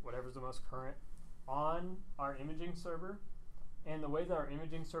Ubuntu, whatever's the most current, on our imaging server. And the way that our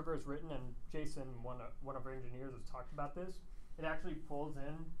imaging server is written, and Jason, one of our engineers, has talked about this, it actually pulls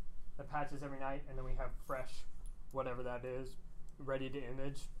in the patches every night, and then we have fresh, whatever that is, ready to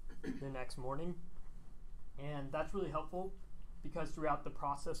image the next morning. And that's really helpful because throughout the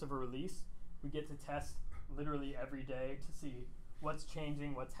process of a release, we get to test literally every day to see what's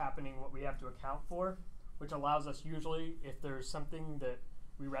changing, what's happening, what we have to account for, which allows us usually, if there's something that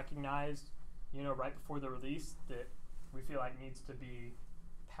we recognize, right before the release that we feel like needs to be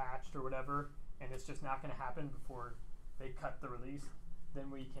patched or whatever, and it's just not going to happen before they cut the release, then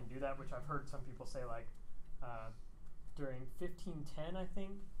we can do that, which I've heard some people say, like, during 15.10, I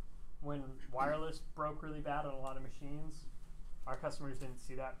think, when wireless broke really bad on a lot of machines, our customers didn't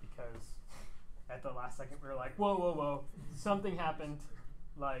see that because at the last second we were like, whoa, something happened,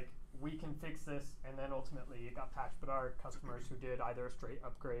 like, we can fix this, and then ultimately it got patched. But our customers who did either a straight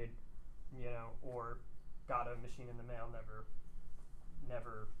upgrade, or got a machine in the mail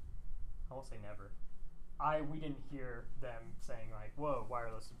never, I won't say never. We didn't hear them saying like, whoa,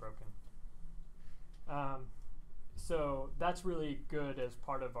 wireless is broken. So that's really good as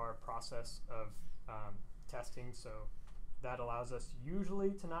part of our process of testing. So that allows us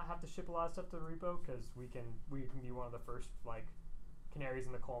usually to not have to ship a lot of stuff to the repo because we can be one of the first like canaries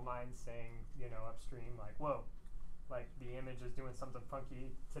in the coal mine saying, upstream, like, whoa, like the image is doing something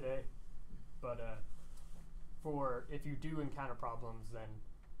funky today. But for if you do encounter problems, then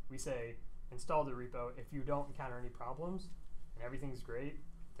we say install the repo. If you don't encounter any problems and everything's great,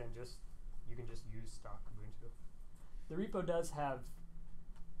 then you can just use stock Ubuntu. The repo does have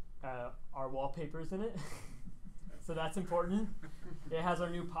our wallpapers in it, so that's important. It has our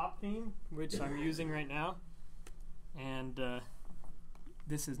new pop theme, which I'm using right now, and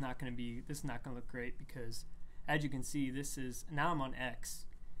this is not going to look great because, as you can see, now I'm on X,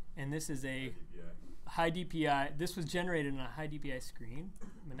 and this is a high DPI. This was generated on a high DPI screen,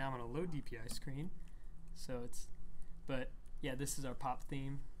 but now I'm on a low DPI screen. But yeah, this is our pop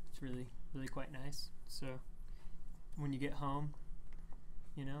theme. It's really, really quite nice. So when you get home,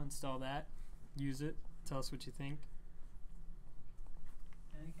 install that, use it, tell us what you think.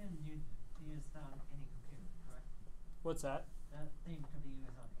 And it can be used on any computer, correct? What's that? That theme can be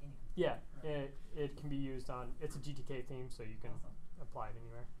used on any computer. Yeah, correct? it used on. It's a GTK theme, so you can apply it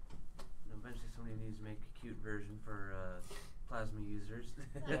anywhere. And eventually, somebody needs to make a cute version for Plasma users.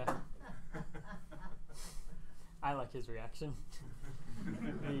 Yeah. I like his reaction.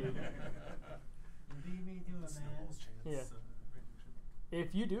 Leave me to a man. Yeah.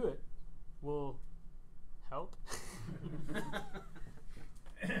 If you do it, we'll help.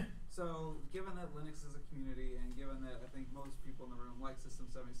 So, given that Linux is a community, and given that I think most people in the room like System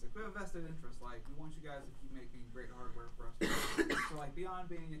 76, we have a vested interest. Like, we want you guys to keep making great hardware for us. So, like, beyond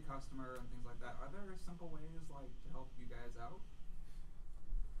being a customer and things like that, are there simple ways, like, to help you guys out?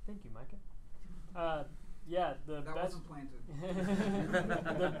 Thank you, Micah. Yeah, the that best. Wasn't planted.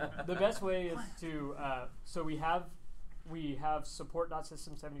 the best way is to so we have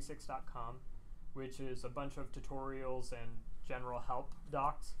support.system76.com, which is a bunch of tutorials and general help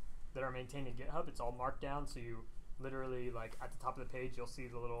docs that are maintained in GitHub. It's all marked down, so you literally, like, at the top of the page, you'll see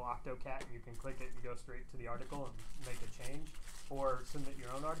the little octocat, and you can click it and go straight to the article and make a change, or submit your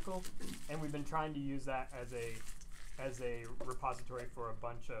own article. And we've been trying to use that as a repository for a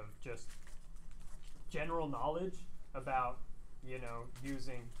bunch of just general knowledge about,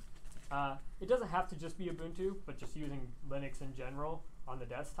 using. It doesn't have to just be Ubuntu, but just using Linux in general on the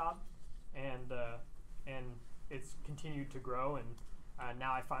desktop, and it's continued to grow. And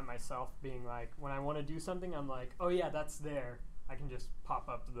now I find myself being like, when I want to do something, I'm like, oh yeah, that's there. I can just pop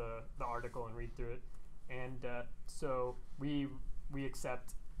up the article and read through it. And so we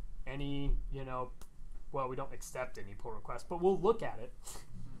accept any, well, we don't accept any pull requests, but we'll look at it.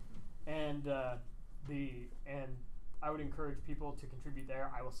 And I would encourage people to contribute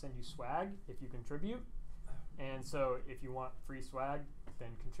there. I will send you swag if you contribute. And so if you want free swag,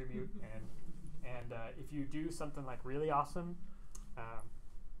 then contribute. And if you do something like really awesome,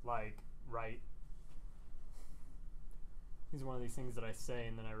 like write. These are one of these things that I say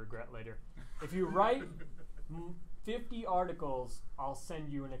and then I regret later. If you write 50 articles, I'll send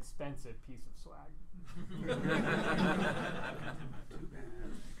you an expensive piece of swag.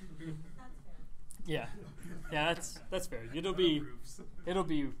 Yeah, that's fair. It'll be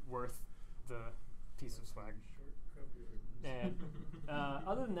worth the piece of swag. And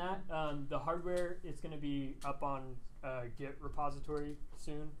other than that, the hardware is going to be up on Git repository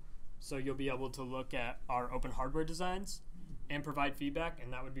soon, so you'll be able to look at our open hardware designs and provide feedback,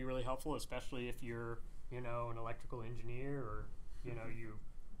 and that would be really helpful, especially if you're an electrical engineer or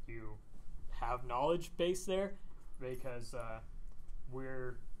you have knowledge base there, because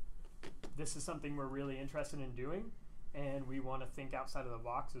this is something we're really interested in doing, and we want to think outside of the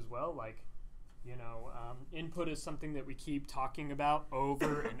box as well. Like, input is something that we keep talking about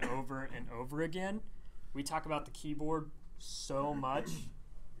over and over and over again. We talk about the keyboard so much,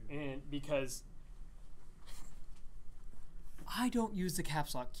 and because I don't use the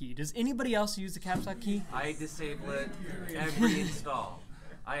caps lock key. Does anybody else use the caps lock key? I disable it every install.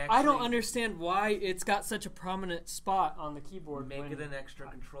 I don't understand why it's got such a prominent spot on the keyboard. Make it an extra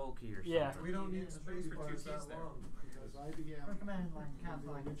control key or something. Yeah. We don't need space bars that long because IBM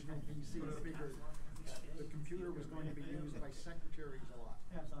original PC figured the computer was going to be used by secretaries a lot,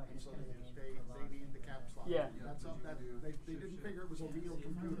 and so they needed the caps lock. Yeah. That's all, they didn't figure it was a real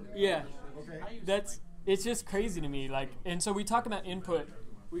computer. Yeah. Okay. It's just crazy to me. Like, and so we talk about input.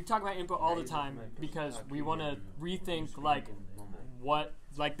 We talk about input all the time because we want to rethink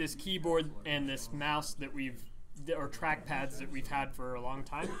like this keyboard and this mouse that or trackpads that we've had for a long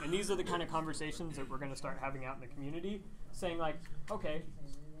time. And these are the kind of conversations that we're going to start having out in the community, saying like, okay,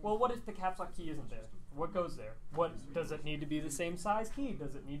 well, what if the caps lock key isn't there? What goes there? What does it need to be the same size key?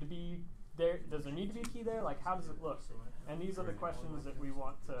 Does it need to be there? Does there need to be a key there? Like, how does it look? And these are the questions that we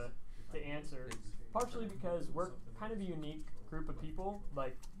want to answer, partially because we're kind of a unique group of people.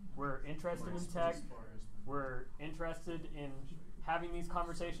 Like, we're interested in tech. We're interested in having these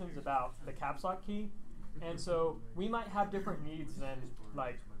conversations about the caps lock key. And so we might have different needs than,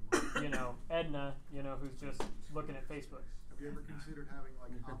 like, Edna, who's just looking at Facebook. Have you ever considered having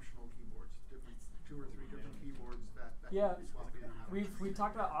like optional keyboards, different 2 or 3 different keyboards that yeah, we've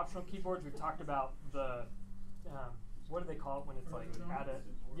talked about optional keyboards. We've talked about the what do they call it when it's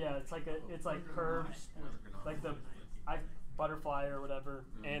like it's like curved, like the butterfly or whatever,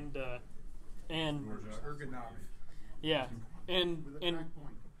 and ergonomic. Yeah, and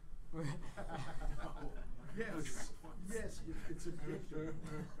yes, it's addictive.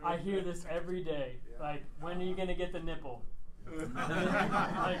 I hear this every day. Like, when are you gonna get the nipple?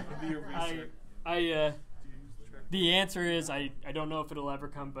 The answer is I don't know if it'll ever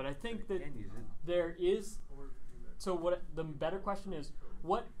come, but I think that there is. So what the better question is,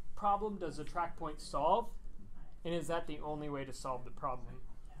 what problem does a track point solve, and is that the only way to solve the problem?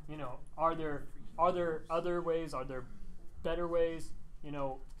 Are there are there other ways? Are there better ways? You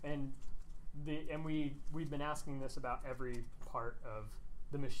know, and we've been asking this about every part of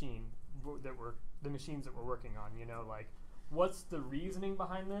the machine the machines that we're working on. You know, like, what's the reasoning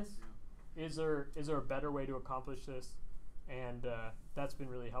behind this? Yeah. Is there a better way to accomplish this? And that's been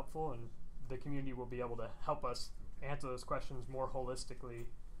really helpful, and the community will be able to help us answer those questions more holistically.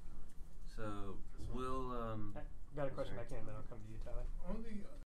 So we'll I got a question back in, then I'll come to you, Tyler. On the